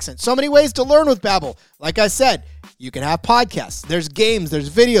and accent. So many ways to learn with Babbel. Like I said, you can have podcasts, there's games, there's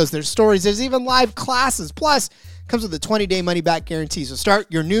videos, there's stories, there's even live classes. Plus, it comes with a 20-day money-back guarantee. So start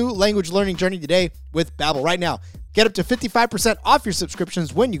your new language learning journey today with Babbel right now. Get up to 55% off your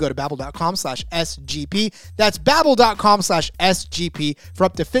subscriptions when you go to babbel.com/SGP. That's babbel.com/SGP for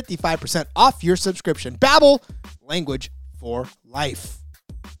up to 55% off your subscription. Babbel, language for life.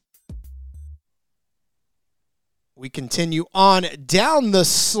 We continue on down the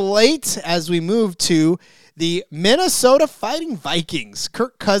slate as we move to the Minnesota Fighting Vikings.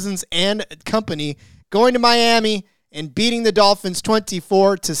 Kirk Cousins and company going to Miami and beating the Dolphins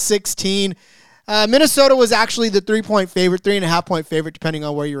 24-16. Minnesota was actually the 3-point favorite, 3.5-point favorite, depending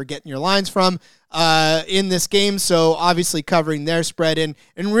on where you were getting your lines from in this game. So obviously covering their spread. And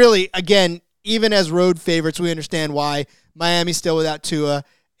really, again, even as road favorites, we understand why Miami's still without Tua.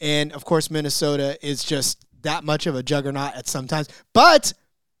 And, of course, Minnesota is just that much of a juggernaut at some times. But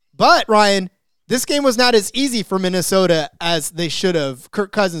Ryan, this game was not as easy for Minnesota as they should have.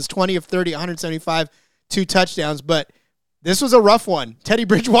 Kirk Cousins, 20 of 30, 175, 2 touchdowns. But this was a rough one. Teddy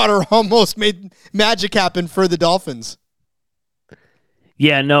Bridgewater almost made magic happen for the Dolphins.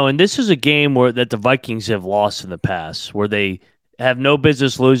 Yeah, no, and this is a game that the Vikings have lost in the past, where they have no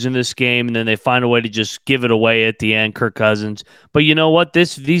business losing this game, and then they find a way to just give it away at the end, Kirk Cousins. But you know what?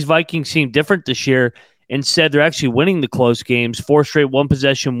 These Vikings seem different this year. Instead, they're actually winning the close games, 4 straight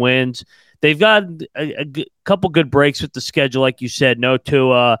one-possession wins. They've got a couple good breaks with the schedule, like you said. No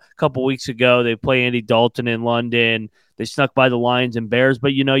Tua. A couple weeks ago, they play Andy Dalton in London. They snuck by the Lions and Bears,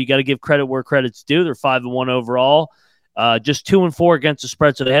 but you got to give credit where credit's due. They're 5-1 overall, just 2-4 against the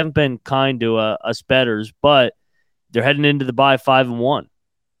spread, so they haven't been kind to us bettors. But they're heading into the bye 5-1.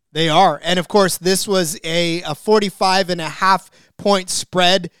 They are, and of course, this was a 45.5-point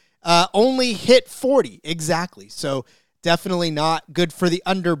spread. Only hit 40 exactly, so definitely not good for the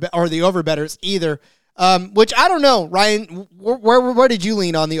under or the over bettors either. Which I don't know, Ryan. Where did you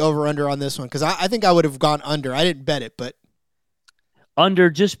lean on the over under on this one? Because I think I would have gone under. I didn't bet it, but under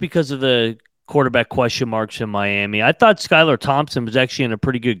just because of the quarterback question marks in Miami. I thought Skylar Thompson was actually in a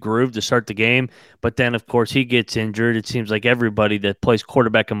pretty good groove to start the game, but then of course he gets injured. It seems like everybody that plays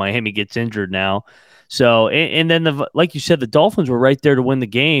quarterback in Miami gets injured now. So, and then, like you said, the Dolphins were right there to win the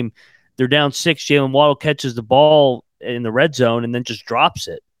game. They're down 6. Jalen Waddle catches the ball in the red zone and then just drops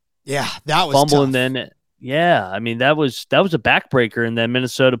it. Yeah, that was fumble, tough. and then, I mean, that was a backbreaker, and then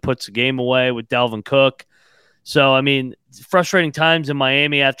Minnesota puts the game away with Dalvin Cook. So, I mean, frustrating times in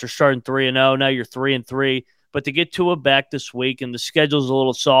Miami after starting 3-0. Now you're 3-3, but to get Tua back this week, and the schedule's a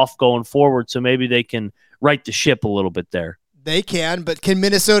little soft going forward, so maybe they can right the ship a little bit there. They can, but can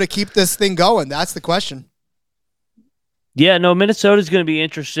Minnesota keep this thing going? That's the question. Yeah, no, Minnesota's going to be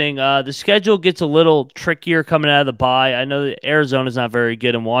interesting. The schedule gets a little trickier coming out of the bye. I know that Arizona's not very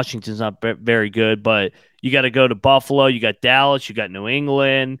good and Washington's not very good, but you got to go to Buffalo. You got Dallas. You got New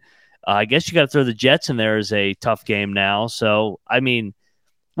England. I guess you got to throw the Jets in there as a tough game now. So, I mean,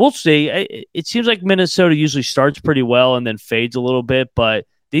 we'll see. It seems like Minnesota usually starts pretty well and then fades a little bit, but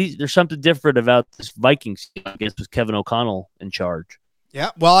there's something different about this Vikings team, I guess, with Kevin O'Connell in charge. Yeah,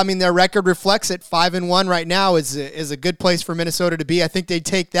 well, I mean, their record reflects it. 5-1 right now is a good place for Minnesota to be. I think they'd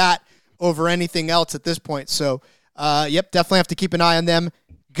take that over anything else at this point. So, definitely have to keep an eye on them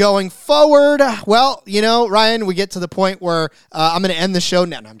going forward. Well, Ryan, we get to the point where I'm going to end the show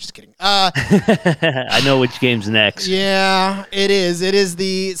now. No, I'm just kidding. I know which game's next. Yeah, it is. It is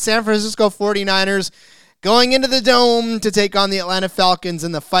the San Francisco 49ers going into the Dome to take on the Atlanta Falcons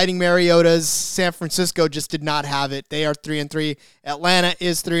and the Fighting Mariotas. San Francisco just did not have it. They are 3-3. Atlanta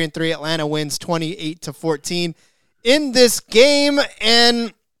is 3-3. Atlanta wins 28-14 in this game.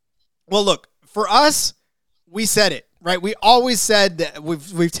 And, well, look, for us, we said it, right? We always said that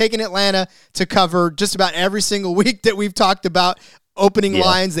we've taken Atlanta to cover just about every single week that we've talked about opening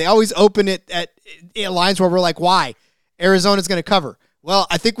lines. They always open it at lines where we're like, why? Arizona's going to cover. Well,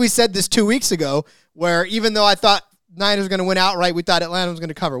 I think we said this 2 weeks ago, where even though I thought Niners were going to win outright, we thought Atlanta was going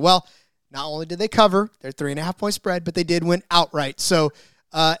to cover. Well, not only did they cover their 3.5-point spread, but they did win outright. So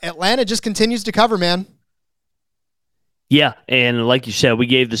Atlanta just continues to cover, man. Yeah, and like you said, we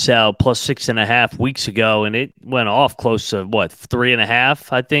gave this out plus 6.5 weeks ago, and it went off close to, 3.5,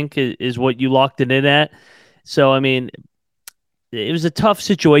 I think, is what you locked it in at. So, I mean, it was a tough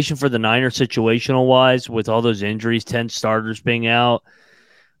situation for the Niners situational-wise with all those injuries, 10 starters being out.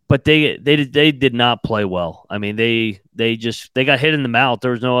 But they did not play well. I mean, they got hit in the mouth.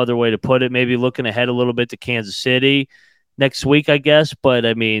 There was no other way to put it. Maybe looking ahead a little bit to Kansas City next week, I guess. But,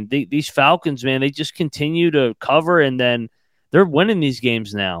 I mean, these Falcons, man, they just continue to cover, and then they're winning these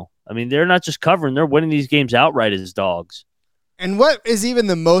games now. I mean, they're not just covering. They're winning these games outright as dogs. And what is even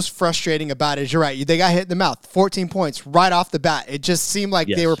the most frustrating about it is, you're right, they got hit in the mouth, 14 points right off the bat. It just seemed like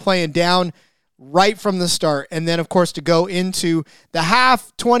they were playing down right from the start. And then, of course, to go into the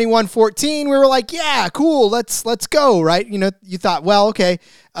half, 21-14, we were like, yeah, cool, let's go, right? You know, you thought, well, okay,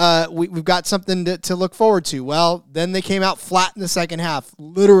 we've got something to look forward to. Well, then they came out flat in the second half,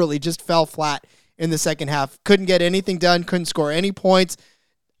 literally just fell flat in the second half. Couldn't get anything done, couldn't score any points.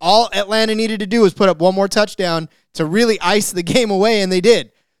 All Atlanta needed to do was put up one more touchdown to really ice the game away, and they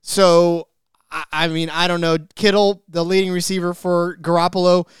did. So, I mean, I don't know. Kittle, the leading receiver for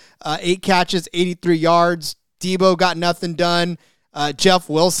Garoppolo, 8 catches, 83 yards. Debo got nothing done. Jeff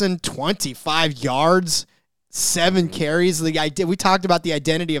Wilson, 25 yards, 7 carries. We talked about the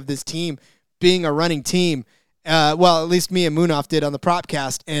identity of this team being a running team. Well, at least me and Munaf did on the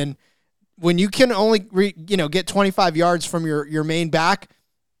Propcast. And when you can only get 25 yards from your main back,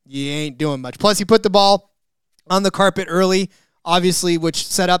 you ain't doing much. Plus, he put the ball on the carpet early, obviously, which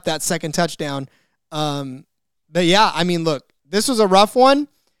set up that second touchdown. But yeah, I mean, look, this was a rough one.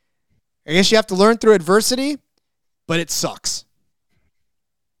 I guess you have to learn through adversity, but it sucks.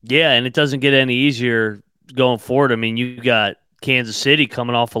 Yeah, and it doesn't get any easier going forward. I mean, you got Kansas City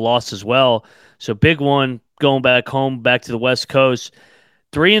coming off a loss as well. So big one going back home, back to the West Coast.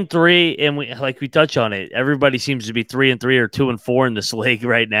 3-3, and we touch on it. Everybody seems to be 3-3 or 2-4 in this league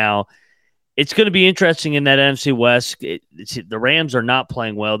right now. It's going to be interesting in that NFC West. The Rams are not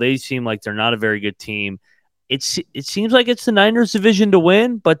playing well. They seem like they're not a very good team. It seems like it's the Niners' division to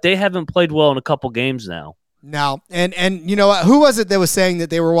win, but they haven't played well in a couple games now. No, and you know what? Who was it that was saying that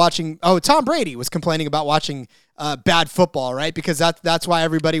they were watching? Oh, Tom Brady was complaining about watching bad football, right? Because that's why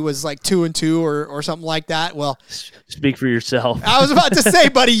everybody was like 2-2 or something like that. Well, speak for yourself. I was about to say,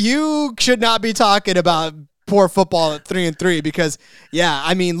 buddy, you should not be talking about poor football at 3-3 because, yeah,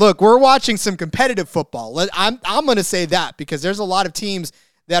 I mean, look, we're watching some competitive football. I'm going to say that because there's a lot of teams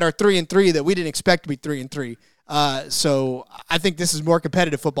that are 3-3 that we didn't expect to be 3-3. So I think this is more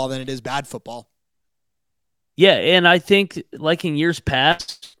competitive football than it is bad football. Yeah, and I think like in years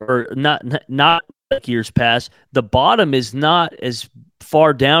past, or not like years past, the bottom is not as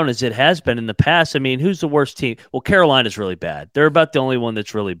far down as it has been in the past. I mean, who's the worst team? Well, Carolina's really bad. They're about the only one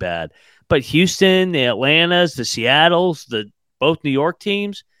that's really bad. But Houston, the Atlantas, the Seattles, both New York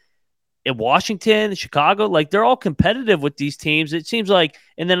teams, and Washington, Chicago, like they're all competitive with these teams. It seems like,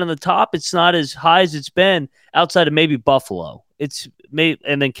 and then on the top, it's not as high as it's been outside of maybe Buffalo.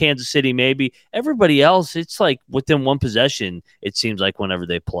 And then Kansas City, maybe. Everybody else, it's like within one possession, it seems like whenever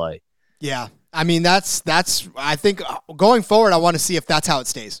they play. Yeah. I mean, that's. I think going forward, I want to see if that's how it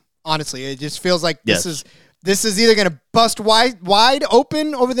stays. Honestly, it just feels like this is either going to bust wide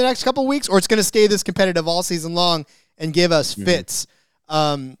open over the next couple of weeks, or it's going to stay this competitive all season long and give us fits.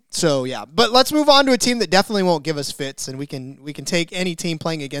 So yeah, but let's move on to a team that definitely won't give us fits, and we can take any team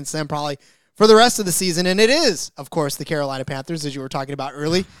playing against them probably for the rest of the season, and it is, of course, the Carolina Panthers, as you were talking about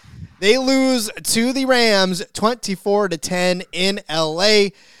early. They lose to the Rams 24-10 in LA.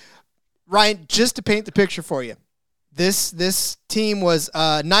 Ryan, just to paint the picture for you, this team was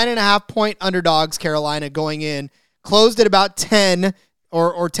 9.5-point underdogs, Carolina, going in, closed at about 10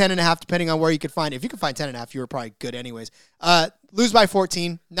 or 10.5, depending on where you could find it. If you could find 10.5, you were probably good anyways. Lose by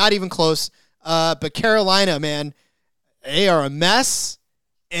 14, not even close. But Carolina, man, they are a mess.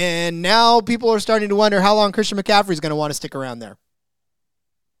 And now people are starting to wonder how long Christian McCaffrey is going to want to stick around there.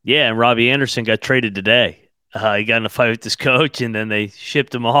 Yeah, and Robbie Anderson got traded today. He got in a fight with his coach, and then they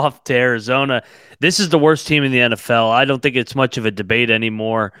shipped him off to Arizona. This is the worst team in the NFL. I don't think it's much of a debate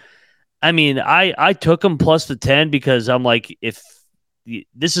anymore. I mean, I took them plus the 10 because I'm like, if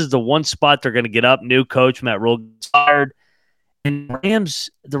this is the one spot they're going to get up, new coach, Matt Rule gets fired. And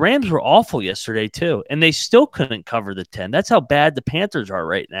the Rams were awful yesterday too, and they still couldn't cover the 10. That's how bad the Panthers are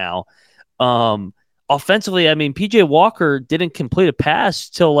right now. Offensively, I mean, PJ Walker didn't complete a pass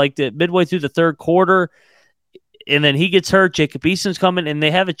till like the midway through the third quarter, and then he gets hurt. Jacob Eason's coming, and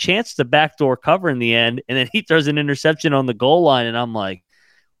they have a chance to backdoor cover in the end, and then he throws an interception on the goal line, and I'm like,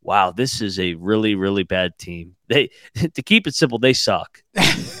 wow, this is a really, really bad team. To keep it simple, they suck.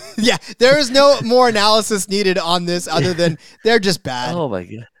 Yeah, there is no more analysis needed on this other than they're just bad. Oh, my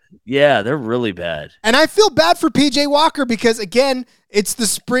God. Yeah, they're really bad. And I feel bad for PJ Walker because, again, it's the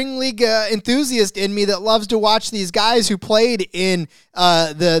spring league enthusiast in me that loves to watch these guys who played in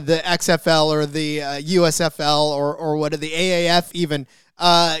the XFL or the USFL or what, the AAF even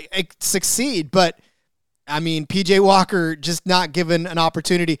succeed. But, I mean, PJ Walker just not given an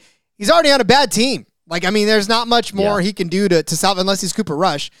opportunity. He's already on a bad team. Like, I mean, there's not much more he can do to solve unless he's Cooper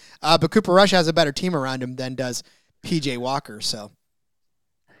Rush. But Cooper Rush has a better team around him than does PJ Walker. So,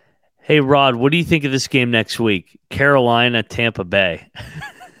 hey, Rod, what do you think of this game next week? Carolina, Tampa Bay.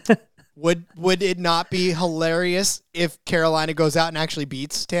 Would it not be hilarious if Carolina goes out and actually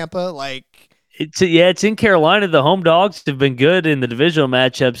beats Tampa? Like, it's in Carolina. The home dogs have been good in the divisional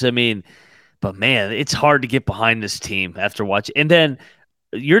matchups. I mean, but man, it's hard to get behind this team after watching. And then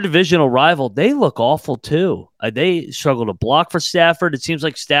your divisional rival, they look awful too. They struggle to block for Stafford. It seems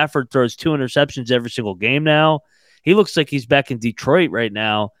like Stafford throws 2 interceptions every single game now. He looks like he's back in Detroit right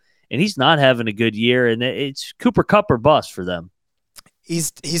now, and he's not having a good year. And it's Cooper Kupp or bust for them.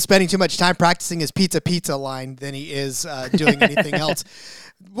 He's spending too much time practicing his pizza line than he is doing anything else.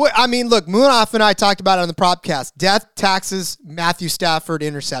 I mean, look, Munaf and I talked about it on the Propcast. Death, taxes, Matthew Stafford,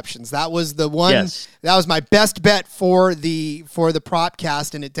 interceptions. That was the one. Yes. That was my best bet for the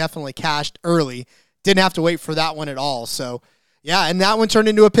Propcast, and it definitely cashed early. Didn't have to wait for that one at all. So, yeah, and that one turned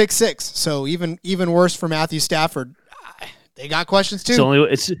into a pick 6. So even worse for Matthew Stafford. They got questions too.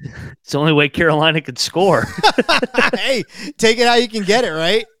 It's the only way Carolina could score. Hey, take it how you can get it,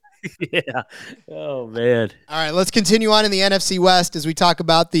 right? Yeah. Oh, man. All right, let's continue on in the NFC West as we talk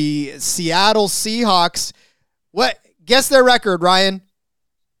about the Seattle Seahawks. Guess their record, Ryan?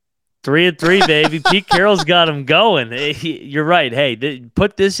 3-3, baby. Pete Carroll's got them going. You're right. Hey,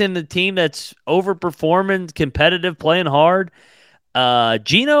 put this in the team that's overperforming, competitive, playing hard.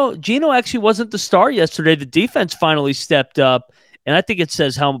 Geno actually wasn't the star yesterday. The defense finally stepped up, and I think it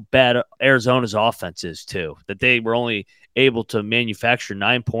says how bad Arizona's offense is too, that they were only able to manufacture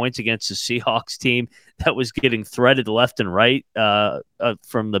 9 points against the Seahawks team that was getting threaded left and right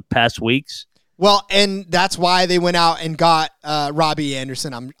from the past weeks. Well, and that's why they went out and got Robbie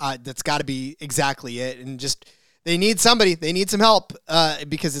Anderson. That's got to be exactly it. And just they need somebody. They need some help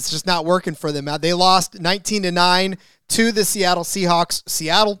because it's just not working for them. They lost 19-9 to the Seattle Seahawks.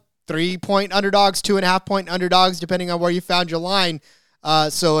 Seattle, 3-point underdogs, 2.5-point underdogs, depending on where you found your line.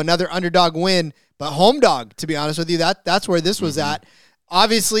 So another underdog win. But home dog, to be honest with you, that's where this was at.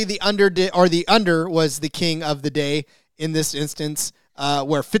 Obviously, the under was the king of the day in this instance,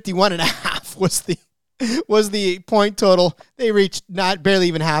 where 51.5 was the point total. They reached barely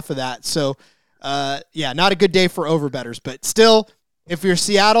even half of that. So, not a good day for overbettors. But still, if you're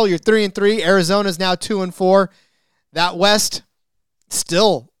Seattle, you're 3-3. Arizona's now 2-4. That West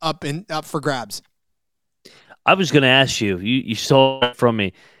still up for grabs. I was going to ask you. You stole it from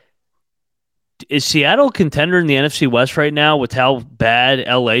me. Is Seattle a contender in the NFC West right now with how bad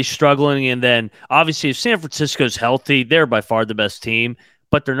LA's struggling? And then obviously if San Francisco's healthy, they're by far the best team,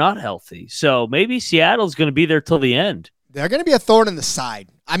 but they're not healthy. So maybe Seattle's going to be there till the end. They're going to be a thorn in the side.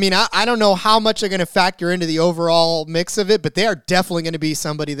 I mean, I don't know how much they're going to factor into the overall mix of it, but they are definitely going to be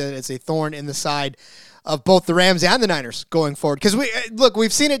somebody that is a thorn in the side of both the Rams and the Niners going forward. Because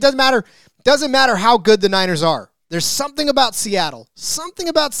we've seen it. Doesn't matter how good the Niners are. There's something about Seattle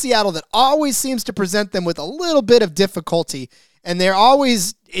that always seems to present them with a little bit of difficulty. And they're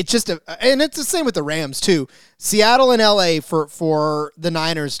always, and it's the same with the Rams too. Seattle and LA for the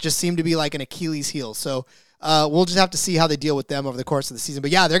Niners just seem to be like an Achilles heel. So we'll just have to see how they deal with them over the course of the season.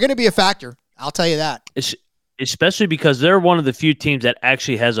 But yeah, they're going to be a factor. I'll tell you that. Especially because they're one of the few teams that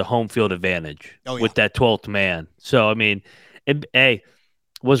actually has a home field advantage with that 12th man. So, I mean, hey,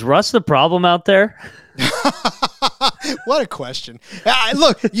 was Russ the problem out there? What a question.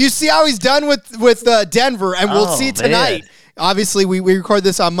 Look, you see how he's done with Denver, and we'll see tonight. Man. Obviously, we record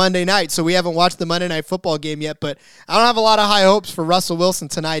this on Monday night, so we haven't watched the Monday Night Football game yet, but I don't have a lot of high hopes for Russell Wilson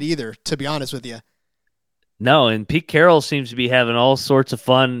tonight either, to be honest with you. No, and Pete Carroll seems to be having all sorts of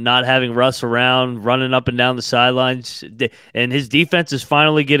fun, not having Russ around, running up and down the sidelines, and his defense is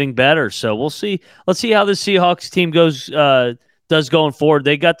finally getting better. So we'll see. Let's see how the Seahawks team does going forward.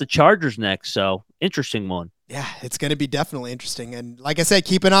 They got the Chargers next, so interesting one. Yeah, it's going to be definitely interesting. And like I said,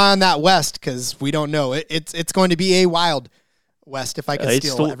 keep an eye on that West because we don't know. It's going to be a wild West, if I can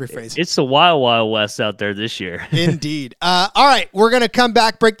steal every phrase. It's the wild, wild West out there this year. Indeed. All right, we're going to come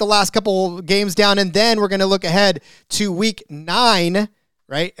back, break the last couple games down, and then we're going to look ahead to week 9,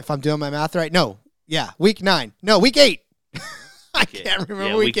 right? If I'm doing my math right. No, yeah, week 9. No, week 8. I can't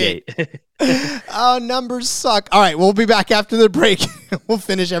remember week 8. Oh, numbers suck. All right, we'll be back after the break. We'll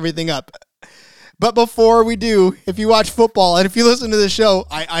finish everything up. But before we do, if you watch football and if you listen to the show,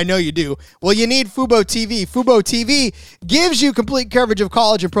 I know you do, well, you need Fubo TV. Fubo TV gives you complete coverage of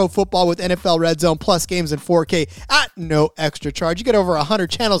college and pro football with NFL Red Zone plus games in 4K at no extra charge. You get over 100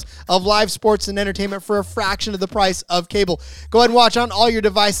 channels of live sports and entertainment for a fraction of the price of cable. Go ahead and watch on all your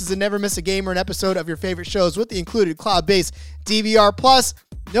devices and never miss a game or an episode of your favorite shows with the included cloud-based DVR Plus.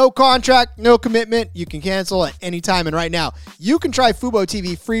 No contract, no commitment. You can cancel at any time. And right now, you can try Fubo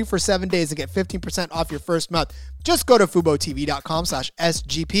TV free for 7 days and get 15% off your first month. Just go to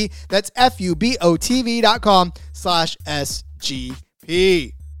FuboTV.com/SGP. That's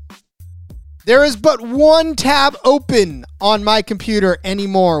FUBOTV.com/SGP. There is but one tab open on my computer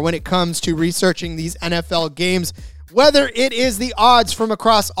anymore when it comes to researching these NFL games. Whether it is the odds from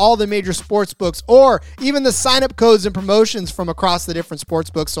across all the major sports books or even the sign-up codes and promotions from across the different sports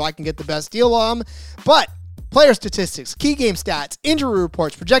books so I can get the best deal on them. But player statistics, key game stats, injury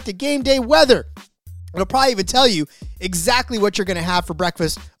reports, projected game day weather. It'll probably even tell you exactly what you're going to have for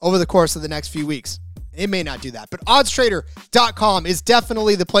breakfast over the course of the next few weeks. It may not do that, but oddstrader.com is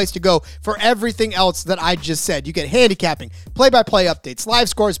definitely the place to go for everything else that I just said. You get handicapping, play-by-play updates, live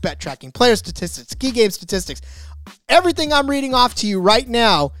scores, bet tracking, player statistics, key game statistics. Everything I'm reading off to you right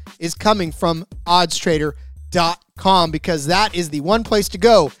now is coming from oddstrader.com because that is the one place to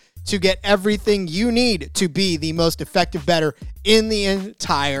go to get everything you need to be the most effective bettor in the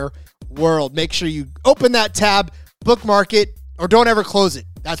entire world. Make sure you open that tab, bookmark it, or don't ever close it.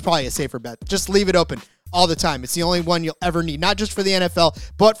 That's probably a safer bet. Just leave it open all the time. It's the only one you'll ever need, not just for the NFL,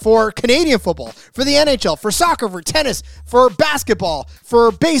 but for Canadian football, for the NHL, for soccer, for tennis, for basketball,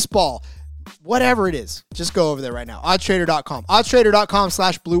 for baseball. Whatever it is, just go over there right now. Oddstrader.com.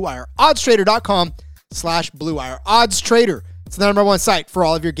 Oddstrader.com/BlueWire. Oddstrader.com/BlueWire. OddsTrader. It's the number one site for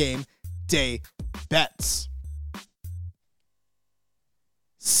all of your game day bets.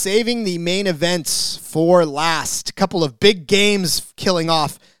 Saving the main events for last. A couple of big games killing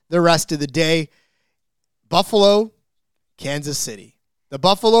off the rest of the day. Buffalo, Kansas City. The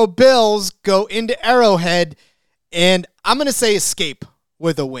Buffalo Bills go into Arrowhead, and I'm going to say escape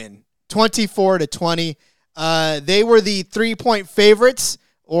with a win. 24-20. They were the 3-point favorites,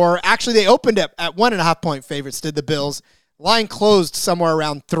 or actually they opened up at 1.5-point favorites, did the Bills. Line closed somewhere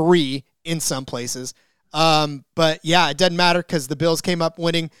around 3 in some places. But yeah, it doesn't matter because the Bills came up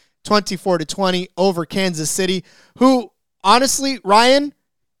winning 24-20 over Kansas City, who honestly, Ryan,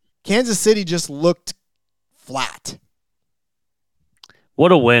 Kansas City just looked flat.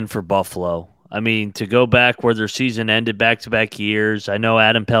 What a win for Buffalo. I mean, to go back where their season ended back-to-back years, I know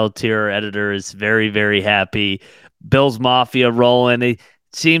Adam Pelletier, our editor, is very, very happy. Bills Mafia rolling. It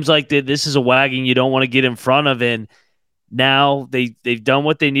seems like this is a wagon you don't want to get in front of, and now they've done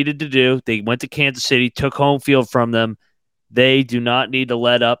what they needed to do. They went to Kansas City, took home field from them. They do not need to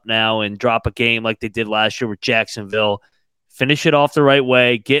let up now and drop a game like they did last year with Jacksonville. Finish it off the right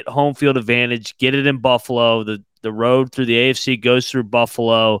way, get home field advantage, get it in Buffalo. The road through the AFC goes through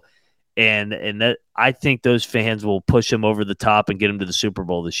Buffalo. And that I think those fans will push him over the top and get him to the Super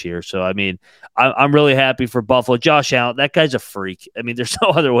Bowl this year. So, I mean, I'm really happy for Buffalo. Josh Allen, that guy's a freak. I mean, there's no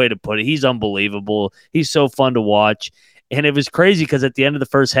other way to put it. He's unbelievable. He's so fun to watch. And it was crazy because at the end of the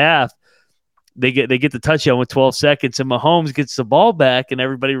first half, they get the touchdown with 12 seconds, and Mahomes gets the ball back, and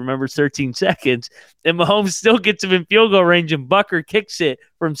everybody remembers 13 seconds. And Mahomes still gets him in field goal range, and Bucker kicks it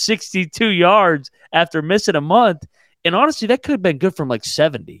from 62 yards after missing a month. And honestly, that could have been good from like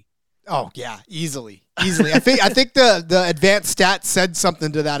 70. Oh yeah, easily. I think the advanced stats said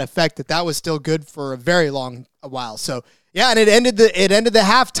something to that effect that was still good for a very long while. So yeah, and it ended the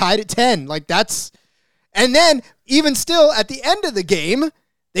half tied at 10. Like that's, and then even still at the end of the game,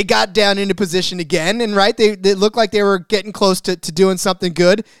 they got down into position again, and right, they looked like they were getting close to doing something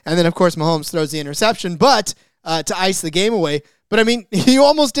good. And then of course Mahomes throws the interception, but to ice the game away. But I mean, you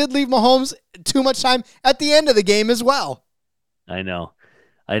almost did leave Mahomes too much time at the end of the game as well. I know.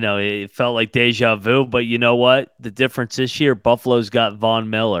 It felt like deja vu, but you know what? The difference this year, Buffalo's got Von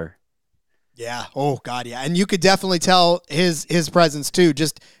Miller. Yeah. Oh God. Yeah. And you could definitely tell his presence too,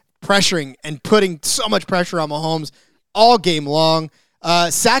 just pressuring and putting so much pressure on Mahomes all game long,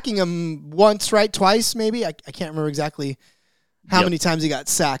 sacking him once, right? Twice, maybe. I can't remember exactly how many times he got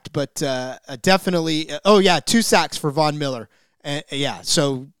sacked, but definitely. 2 sacks for Von Miller. Yeah.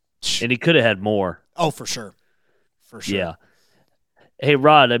 So. And he could have had more. Oh, for sure. For sure. Yeah. Hey,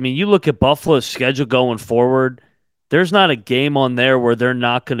 Rod, I mean, you look at Buffalo's schedule going forward. There's not a game on there where they're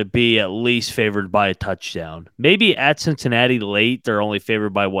not going to be at least favored by a touchdown. Maybe at Cincinnati late, they're only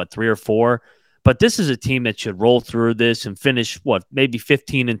favored by, 3 or 4? But this is a team that should roll through this and finish, maybe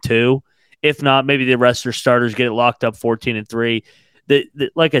 15-2. If not, maybe the rest of their starters get it locked up 14-3.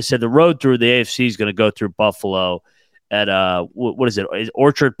 Like I said, the road through the AFC is going to go through Buffalo at, what is it,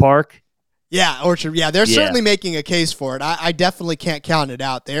 Orchard Park? Yeah, Orchard. Yeah, they're certainly making a case for it. I definitely can't count it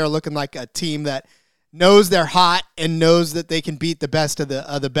out. They are looking like a team that knows they're hot and knows that they can beat the best of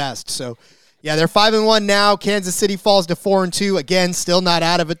the best. So, yeah, they're 5-1 now. Kansas City falls to 4-2. Again, still not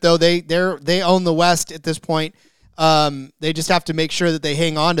out of it though. They own the West at this point. They just have to make sure that they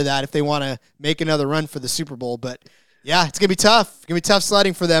hang on to that if they want to make another run for the Super Bowl. But yeah, it's gonna be tough. It's gonna be tough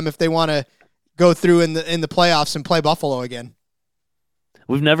sledding for them if they want to go through in the playoffs and play Buffalo again.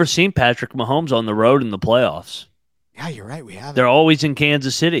 We've never seen Patrick Mahomes on the road in the playoffs. Yeah, you're right. We haven't. They're always in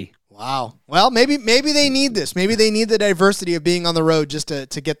Kansas City. Wow. Well, maybe they need this. Maybe they need the diversity of being on the road just to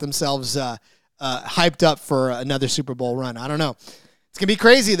get themselves hyped up for another Super Bowl run. I don't know. It's going to be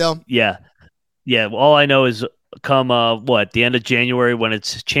crazy, though. Yeah. Yeah. All I know is come, the end of January when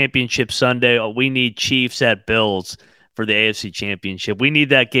it's Championship Sunday, we need Chiefs at Bills for the AFC Championship. We need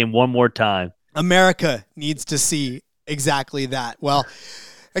that game one more time. America needs to see exactly that. Well,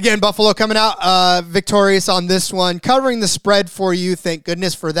 again, Buffalo coming out victorious on this one, covering the spread for you. Thank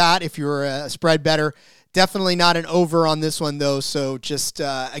goodness for that. If you're a spread better, definitely not an over on this one though. So just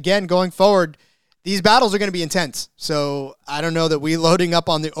again, going forward, these battles are going to be intense. So I don't know that we loading up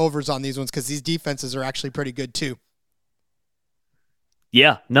on the overs on these ones because these defenses are actually pretty good too.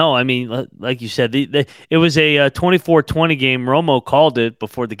 Yeah, no, I mean, like you said, it was a 24-20 game. Romo called it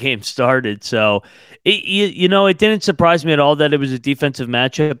before the game started. So, it didn't surprise me at all that it was a defensive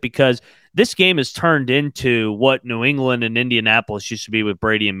matchup because this game has turned into what New England and Indianapolis used to be with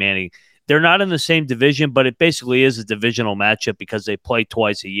Brady and Manning. They're not in the same division, but it basically is a divisional matchup because they play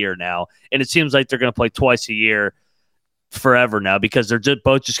twice a year now. And it seems like they're going to play twice a year forever now because they're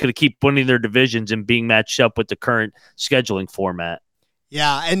both just going to keep winning their divisions and being matched up with the current scheduling format.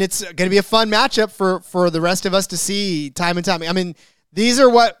 Yeah, and it's going to be a fun matchup for the rest of us to see time and time. I mean, these are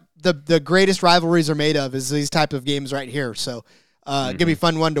what the greatest rivalries are made of, is these type of games right here. So, going to be a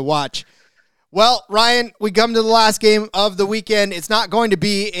fun one to watch. Well, Ryan, we come to the last game of the weekend. It's not going to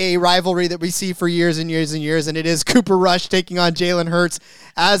be a rivalry that we see for years and years and years, and it is Cooper Rush taking on Jalen Hurts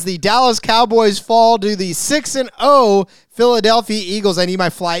as the Dallas Cowboys fall to the 6-0 Philadelphia Eagles. I need my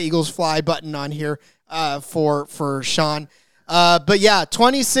Fly Eagles Fly button on here for Sean. But yeah,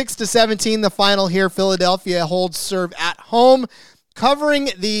 26-17, the final here. Philadelphia holds serve at home, covering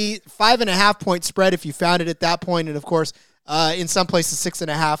the 5.5 point spread if you found it at that point. And of course, in some places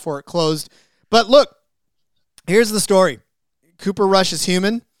 6.5 where it closed. But look, here's the story. Cooper Rush is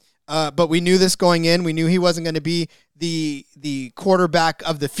human, but we knew this going in. We knew he wasn't going to be the quarterback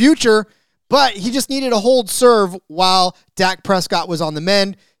of the future, but he just needed to hold serve while Dak Prescott was on the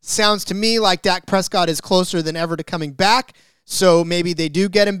mend. Sounds to me like Dak Prescott is closer than ever to coming back. So maybe they do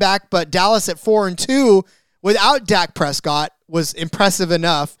get him back, but Dallas at 4-2 without Dak Prescott was impressive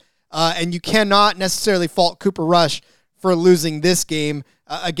enough, and you cannot necessarily fault Cooper Rush for losing this game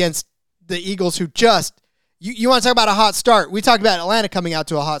against the Eagles, who just, you want to talk about a hot start. We talked about Atlanta coming out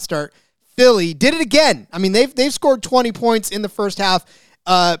to a hot start. Philly did it again. I mean, they've scored 20 points in the first half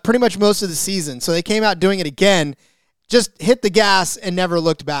pretty much most of the season, so they came out doing it again, just hit the gas and never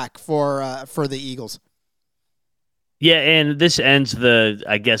looked back for the Eagles. Yeah, and this ends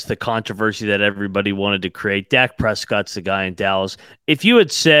the controversy that everybody wanted to create. Dak Prescott's the guy in Dallas. If you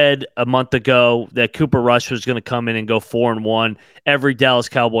had said a month ago that Cooper Rush was going to come in and go 4-1, every Dallas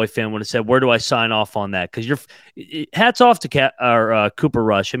Cowboy fan would have said, "Where do I sign off on that?" Because hats off to Cooper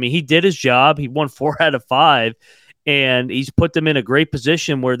Rush. I mean, he did his job. He won 4 out of 5, and he's put them in a great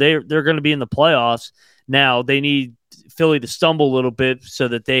position where they're going to be in the playoffs. Now they need Philly to stumble a little bit so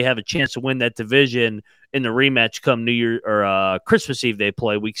that they have a chance to win that division in the rematch come New Year or Christmas Eve. They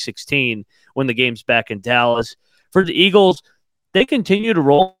play Week 16 when the game's back in Dallas. For the Eagles, they continue to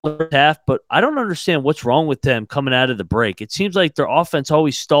roll in the first half, but I don't understand what's wrong with them coming out of the break. It seems like their offense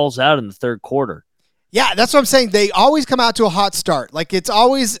always stalls out in the third quarter. Yeah, that's what I'm saying. They always come out to a hot start. Like, it's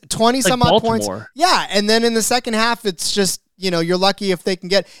always 20-some-odd points. Baltimore. Yeah, and then in the second half, it's just, you're lucky if they can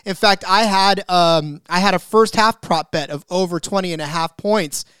get. In fact, I had a first half prop bet of over 20.5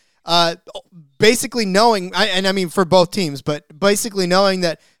 points. Basically knowing, I mean for both teams, but basically knowing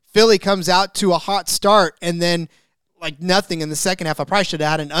that Philly comes out to a hot start and then like nothing in the second half. I probably should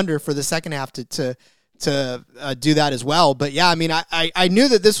have had an under for the second half to do that as well. But yeah, I mean, I knew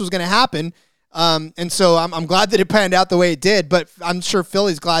that this was going to happen. And so I'm glad that it panned out the way it did, but I'm sure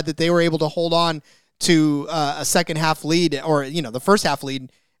Philly's glad that they were able to hold on to a second half lead, or the first half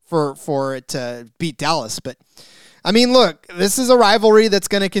lead for it to beat Dallas. But I mean, look, this is a rivalry that's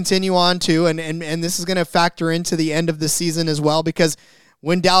going to continue on too, and this is going to factor into the end of the season as well, because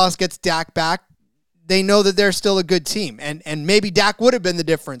when Dallas gets Dak back, they know that they're still a good team, and maybe Dak would have been the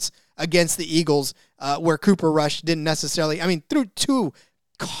difference against the Eagles, where Cooper Rush didn't necessarily. I mean, threw 2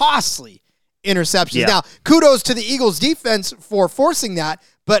 costly interceptions. Yeah. Now, kudos to the Eagles defense for forcing that,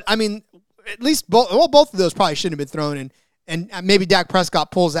 but I mean, at least both of those probably shouldn't have been thrown, and maybe Dak Prescott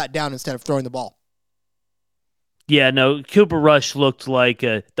pulls that down instead of throwing the ball. Yeah, no, Cooper Rush looked like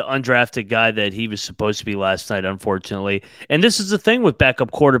the undrafted guy that he was supposed to be last night, unfortunately. And this is the thing with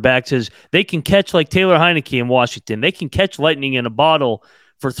backup quarterbacks is they can catch like Taylor Heineke in Washington. They can catch lightning in a bottle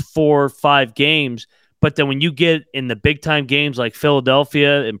for 4 or 5 games. But then when you get in the big-time games like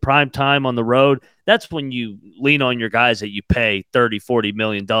Philadelphia in prime time on the road, that's when you lean on your guys that you pay $30, $40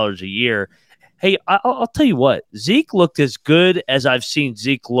 million a year. Hey, I'll tell you what. Zeke looked as good as I've seen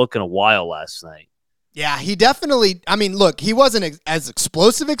Zeke look in a while last night. Yeah, he definitely – I mean, look, he wasn't as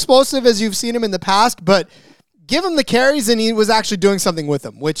explosive as you've seen him in the past, but give him the carries and he was actually doing something with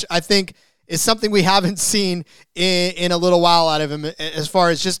them, which I think is something we haven't seen in a little while out of him, as far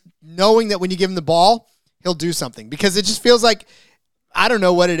as just knowing that when you give him the ball, he'll do something. Because it just feels like – I don't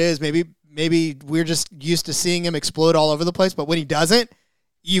know what it is. Maybe we're just used to seeing him explode all over the place, but when he doesn't,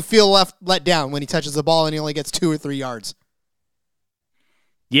 you feel let down when he touches the ball and he only gets 2 or 3 yards.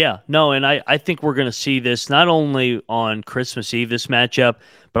 Yeah, no, and I think we're going to see this not only on Christmas Eve, this matchup,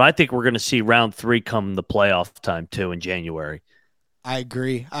 but I think we're going to see round 3 come the playoff time, too, in January. I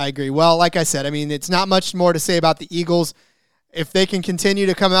agree. Well, like I said, I mean, it's not much more to say about the Eagles. If they can continue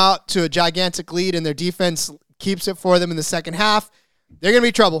to come out to a gigantic lead and their defense keeps it for them in the second half, they're going to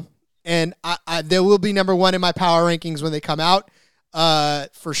be trouble. And they will be number 1 in my power rankings when they come out,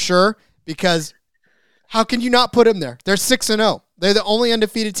 for sure, because how can you not put them there? They're 6-0. They're the only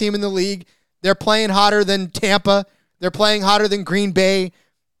undefeated team in the league. They're playing hotter than Tampa. They're playing hotter than Green Bay.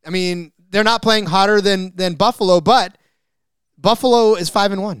 I mean, they're not playing hotter than Buffalo, but Buffalo is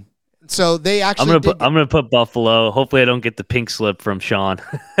 5-1. So they actually. I'm gonna put Buffalo. Hopefully, I don't get the pink slip from Sean.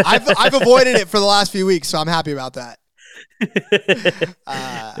 I've avoided it for the last few weeks, so I'm happy about that.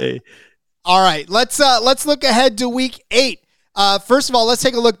 All right, let's look ahead to Week 8. First of all, let's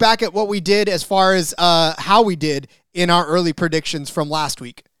take a look back at what we did as far as how we did in our early predictions from last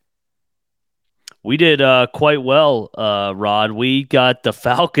week. We did quite well, Rod. We got the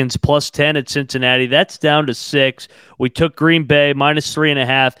Falcons +10 at Cincinnati. That's down to 6. We took Green Bay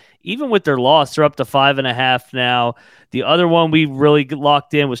 -3.5. Even with their loss, they're up to 5.5 now. The other one we really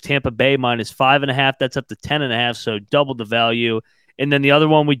locked in was Tampa Bay -5.5. That's up to 10.5, so double the value. And then the other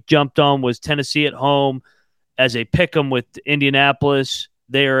one we jumped on was Tennessee at home as a pick 'em with Indianapolis.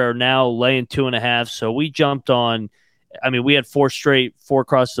 They are now laying 2.5, so we jumped on. I mean, we had 4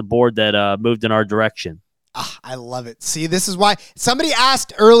 across the board that moved in our direction. I love it. See, this is why somebody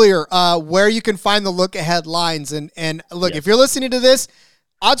asked earlier where you can find the look-ahead lines. And look, If you're listening to this,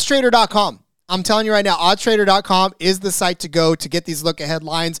 oddstrader.com. I'm telling you right now, oddstrader.com is the site to go to get these look-ahead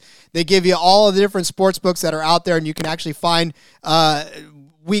lines. They give you all of the different sports books that are out there, and you can actually find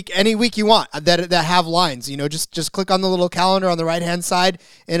any week you want that have lines. Just click on the little calendar on the right-hand side,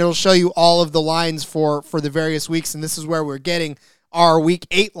 and it'll show you all of the lines for the various weeks. And this is where we're getting our Week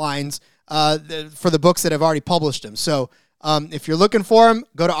 8 lines for the books that have already published them. So if you're looking for them,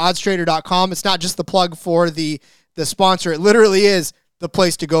 go to oddstrader.com. It's not just the plug for the sponsor. It literally is the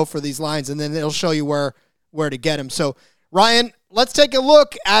place to go for these lines, and then it'll show you where to get them. So, Ryan, let's take a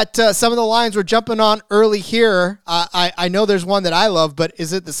look at some of the lines we're jumping on early here. I know there's one that I love, but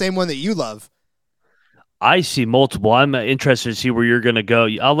is it the same one that you love? I see multiple. I'm interested to see where you're going to go.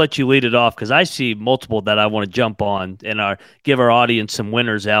 I'll let you lead it off because I see multiple that I want to jump on and give our audience some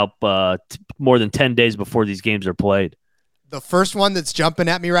winners out more than 10 days before these games are played. The first one that's jumping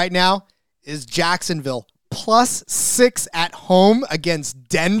at me right now is Jacksonville. +6 at home against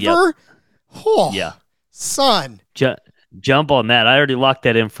Denver? Yep. Oh, yeah. Son. Jump on that. I already locked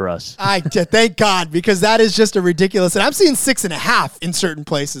that in for us. Thank God, because that is just a ridiculous. And I'm seeing 6.5 in certain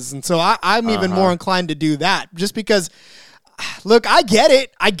places. And so I'm even more inclined to do that just because look, I get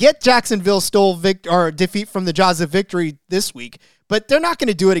it. I get Jacksonville stole defeat from the jaws of victory this week, but they're not going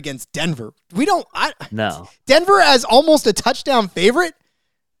to do it against Denver. No. Denver as almost a touchdown favorite?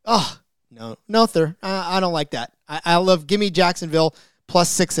 Oh, no, sir. I don't like that. I love, give me Jacksonville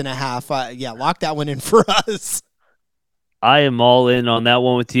plus 6.5. Yeah, lock that one in for us. I am all in on that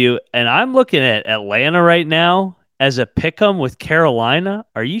one with you. And I'm looking at Atlanta right now as a pick'em with Carolina.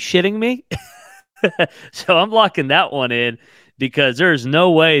 Are you shitting me? So I'm locking that one in because there's no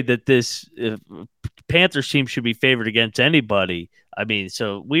way that this Panthers team should be favored against anybody. I mean,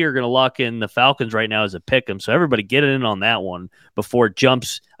 so we are going to lock in the Falcons right now as a pick'em. So everybody get in on that one before it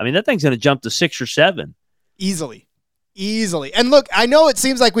jumps. I mean, that thing's going to jump to 6 or 7. Easily. And look, I know it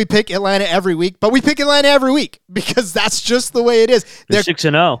seems like we pick Atlanta every week, but we pick Atlanta every week because that's just the way it is. They're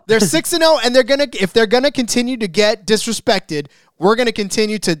 6-0. They're 6-0, and if they're gonna continue to get disrespected, we're gonna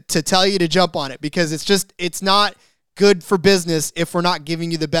continue to tell you to jump on it because it's not good for business if we're not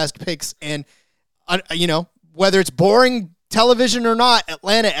giving you the best picks. And whether it's boring television or not,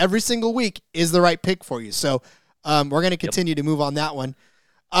 Atlanta every single week is the right pick for you. So we're gonna continue to move on that one.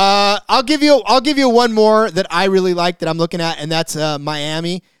 I'll give you one more that I really like that I'm looking at, and that's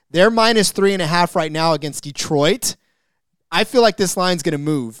Miami. They're minus 3.5 right now against Detroit. I feel like this line's going to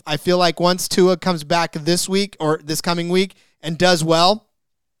move. I feel like once Tua comes back this week or this coming week and does well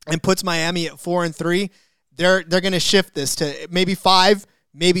and puts Miami at 4-3, they're going to shift this to maybe 5,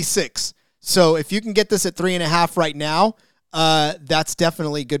 maybe 6. So if you can get this at 3.5 right now, that's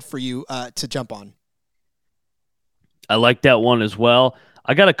definitely good for you to jump on. I like that one as well.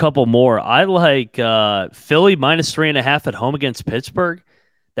 I got a couple more. I like Philly minus 3.5 at home against Pittsburgh.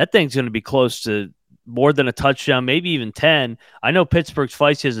 That thing's going to be close to more than a touchdown, maybe even 10. I know Pittsburgh's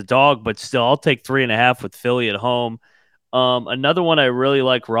feisty as a dog, but still, I'll take 3.5 with Philly at home. Another one I really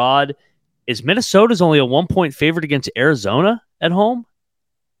like, Rod, is Minnesota's only a 1-point favorite against Arizona at home.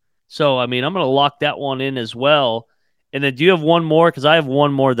 So, I mean, I'm going to lock that one in as well. And then do you have one more? Because I have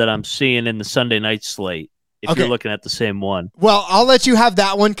one more that I'm seeing in the Sunday night slate. If you're looking at the same one. Well, I'll let you have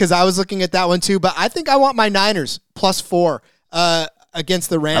that one because I was looking at that one too. But I think I want my Niners plus 4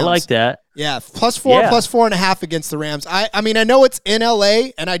 against the Rams. I like that. Yeah, plus 4, plus 4.5 against the Rams. I mean, I know it's in LA,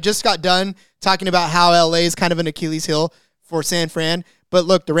 and I just got done talking about how LA is kind of an Achilles heel for San Fran. But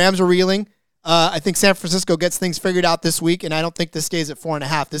look, the Rams are reeling. I think San Francisco gets things figured out this week, and I don't think this stays at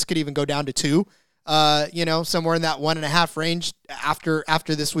 4.5. This could even go down to 2. Somewhere in that 1.5 range after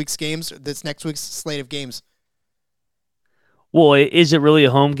this week's games, this next week's slate of games. Well, is it really a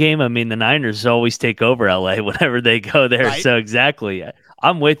home game? I mean, the Niners always take over LA whenever they go there. Right? So exactly.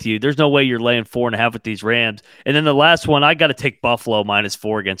 I'm with you. There's no way you're laying 4.5 with these Rams. And then the last one, I got to take Buffalo minus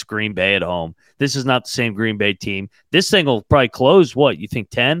 4 against Green Bay at home. This is not the same Green Bay team. This thing will probably close, what, you think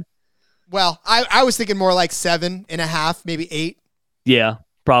 10? Well, I was thinking more like 7.5, maybe 8. Yeah,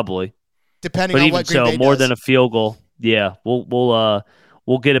 probably. Depending on what Green Bay does. More than a field goal. Yeah, we'll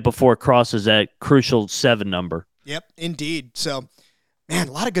get it before it crosses that crucial 7 number. Yep, indeed. So, man,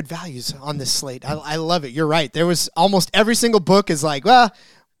 a lot of good values on this slate. I love it. You're right. There was almost every single book is like, well,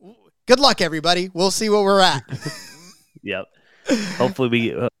 good luck, everybody. We'll see what we're at. Yep.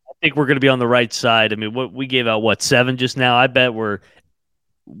 Hopefully I think we're going to be on the right side. I mean, we gave out, 7 just now? I bet we're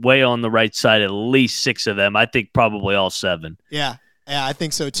way on the right side, at least 6 of them. I think probably all 7. Yeah, I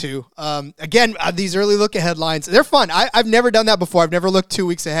think so too. Again, these early look ahead lines, they're fun. I've never done that before. I've never looked 2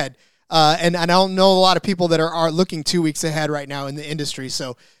 weeks ahead. And I don't know a lot of people that are looking 2 weeks ahead right now in the industry.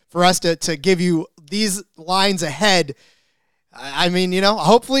 So for us to give you these lines ahead, I mean,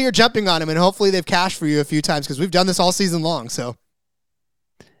 hopefully you're jumping on them and hopefully they've cashed for you a few times because we've done this all season long. So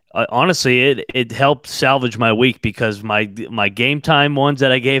honestly, it helped salvage my week because my game time ones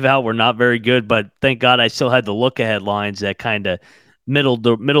that I gave out were not very good, but thank God I still had the look ahead lines that kind of middled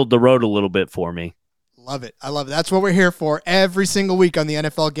the road a little bit for me. Love it. I love it. That's what we're here for every single week on the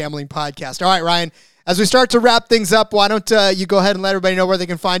NFL Gambling Podcast. All right, Ryan, as we start to wrap things up, why don't you go ahead and let everybody know where they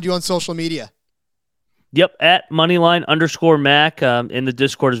can find you on social media? Yep, at Moneyline_Mac in the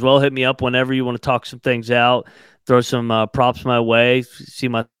Discord as well. Hit me up whenever you want to talk some things out, throw some props my way, see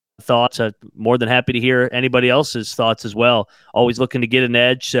my thoughts. I'm more than happy to hear anybody else's thoughts as well. Always looking to get an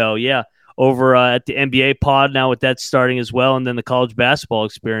edge. So, yeah. Over at the NBA pod now with that starting as well, and then the college basketball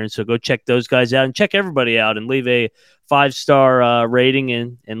experience. So go check those guys out and check everybody out and leave a 5-star rating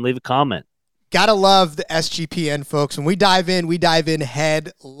and leave a comment. Gotta love the SGPN, folks. When we dive in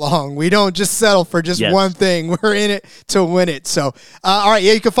headlong. We don't just settle for just one thing. We're in it to win it. So, all right,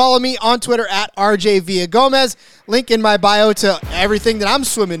 you can follow me on Twitter at RJ Villagomez. Link in my bio to everything that I'm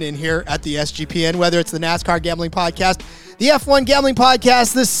swimming in here at the SGPN, whether it's the NASCAR Gambling Podcast, the F1 Gambling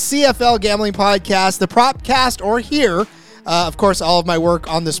Podcast, the CFL Gambling Podcast, the Propcast, or here Of course, all of my work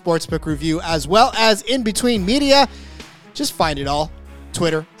on the Sportsbook Review, as well as In Between Media. Just find it all.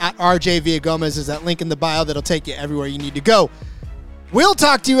 Twitter, at RJ Villagomez is that link in the bio that'll take you everywhere you need to go. We'll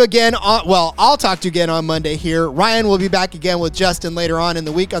talk to you again I'll talk to you again on Monday here. Ryan will be back again with Justin later on in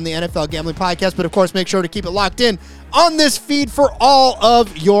the week on the NFL Gambling Podcast. But, of course, make sure to keep it locked in on this feed for all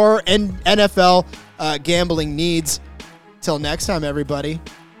of your NFL gambling needs. Till next time, everybody,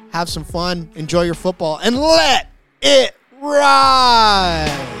 have some fun, enjoy your football, and let it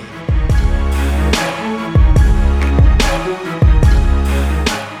ride.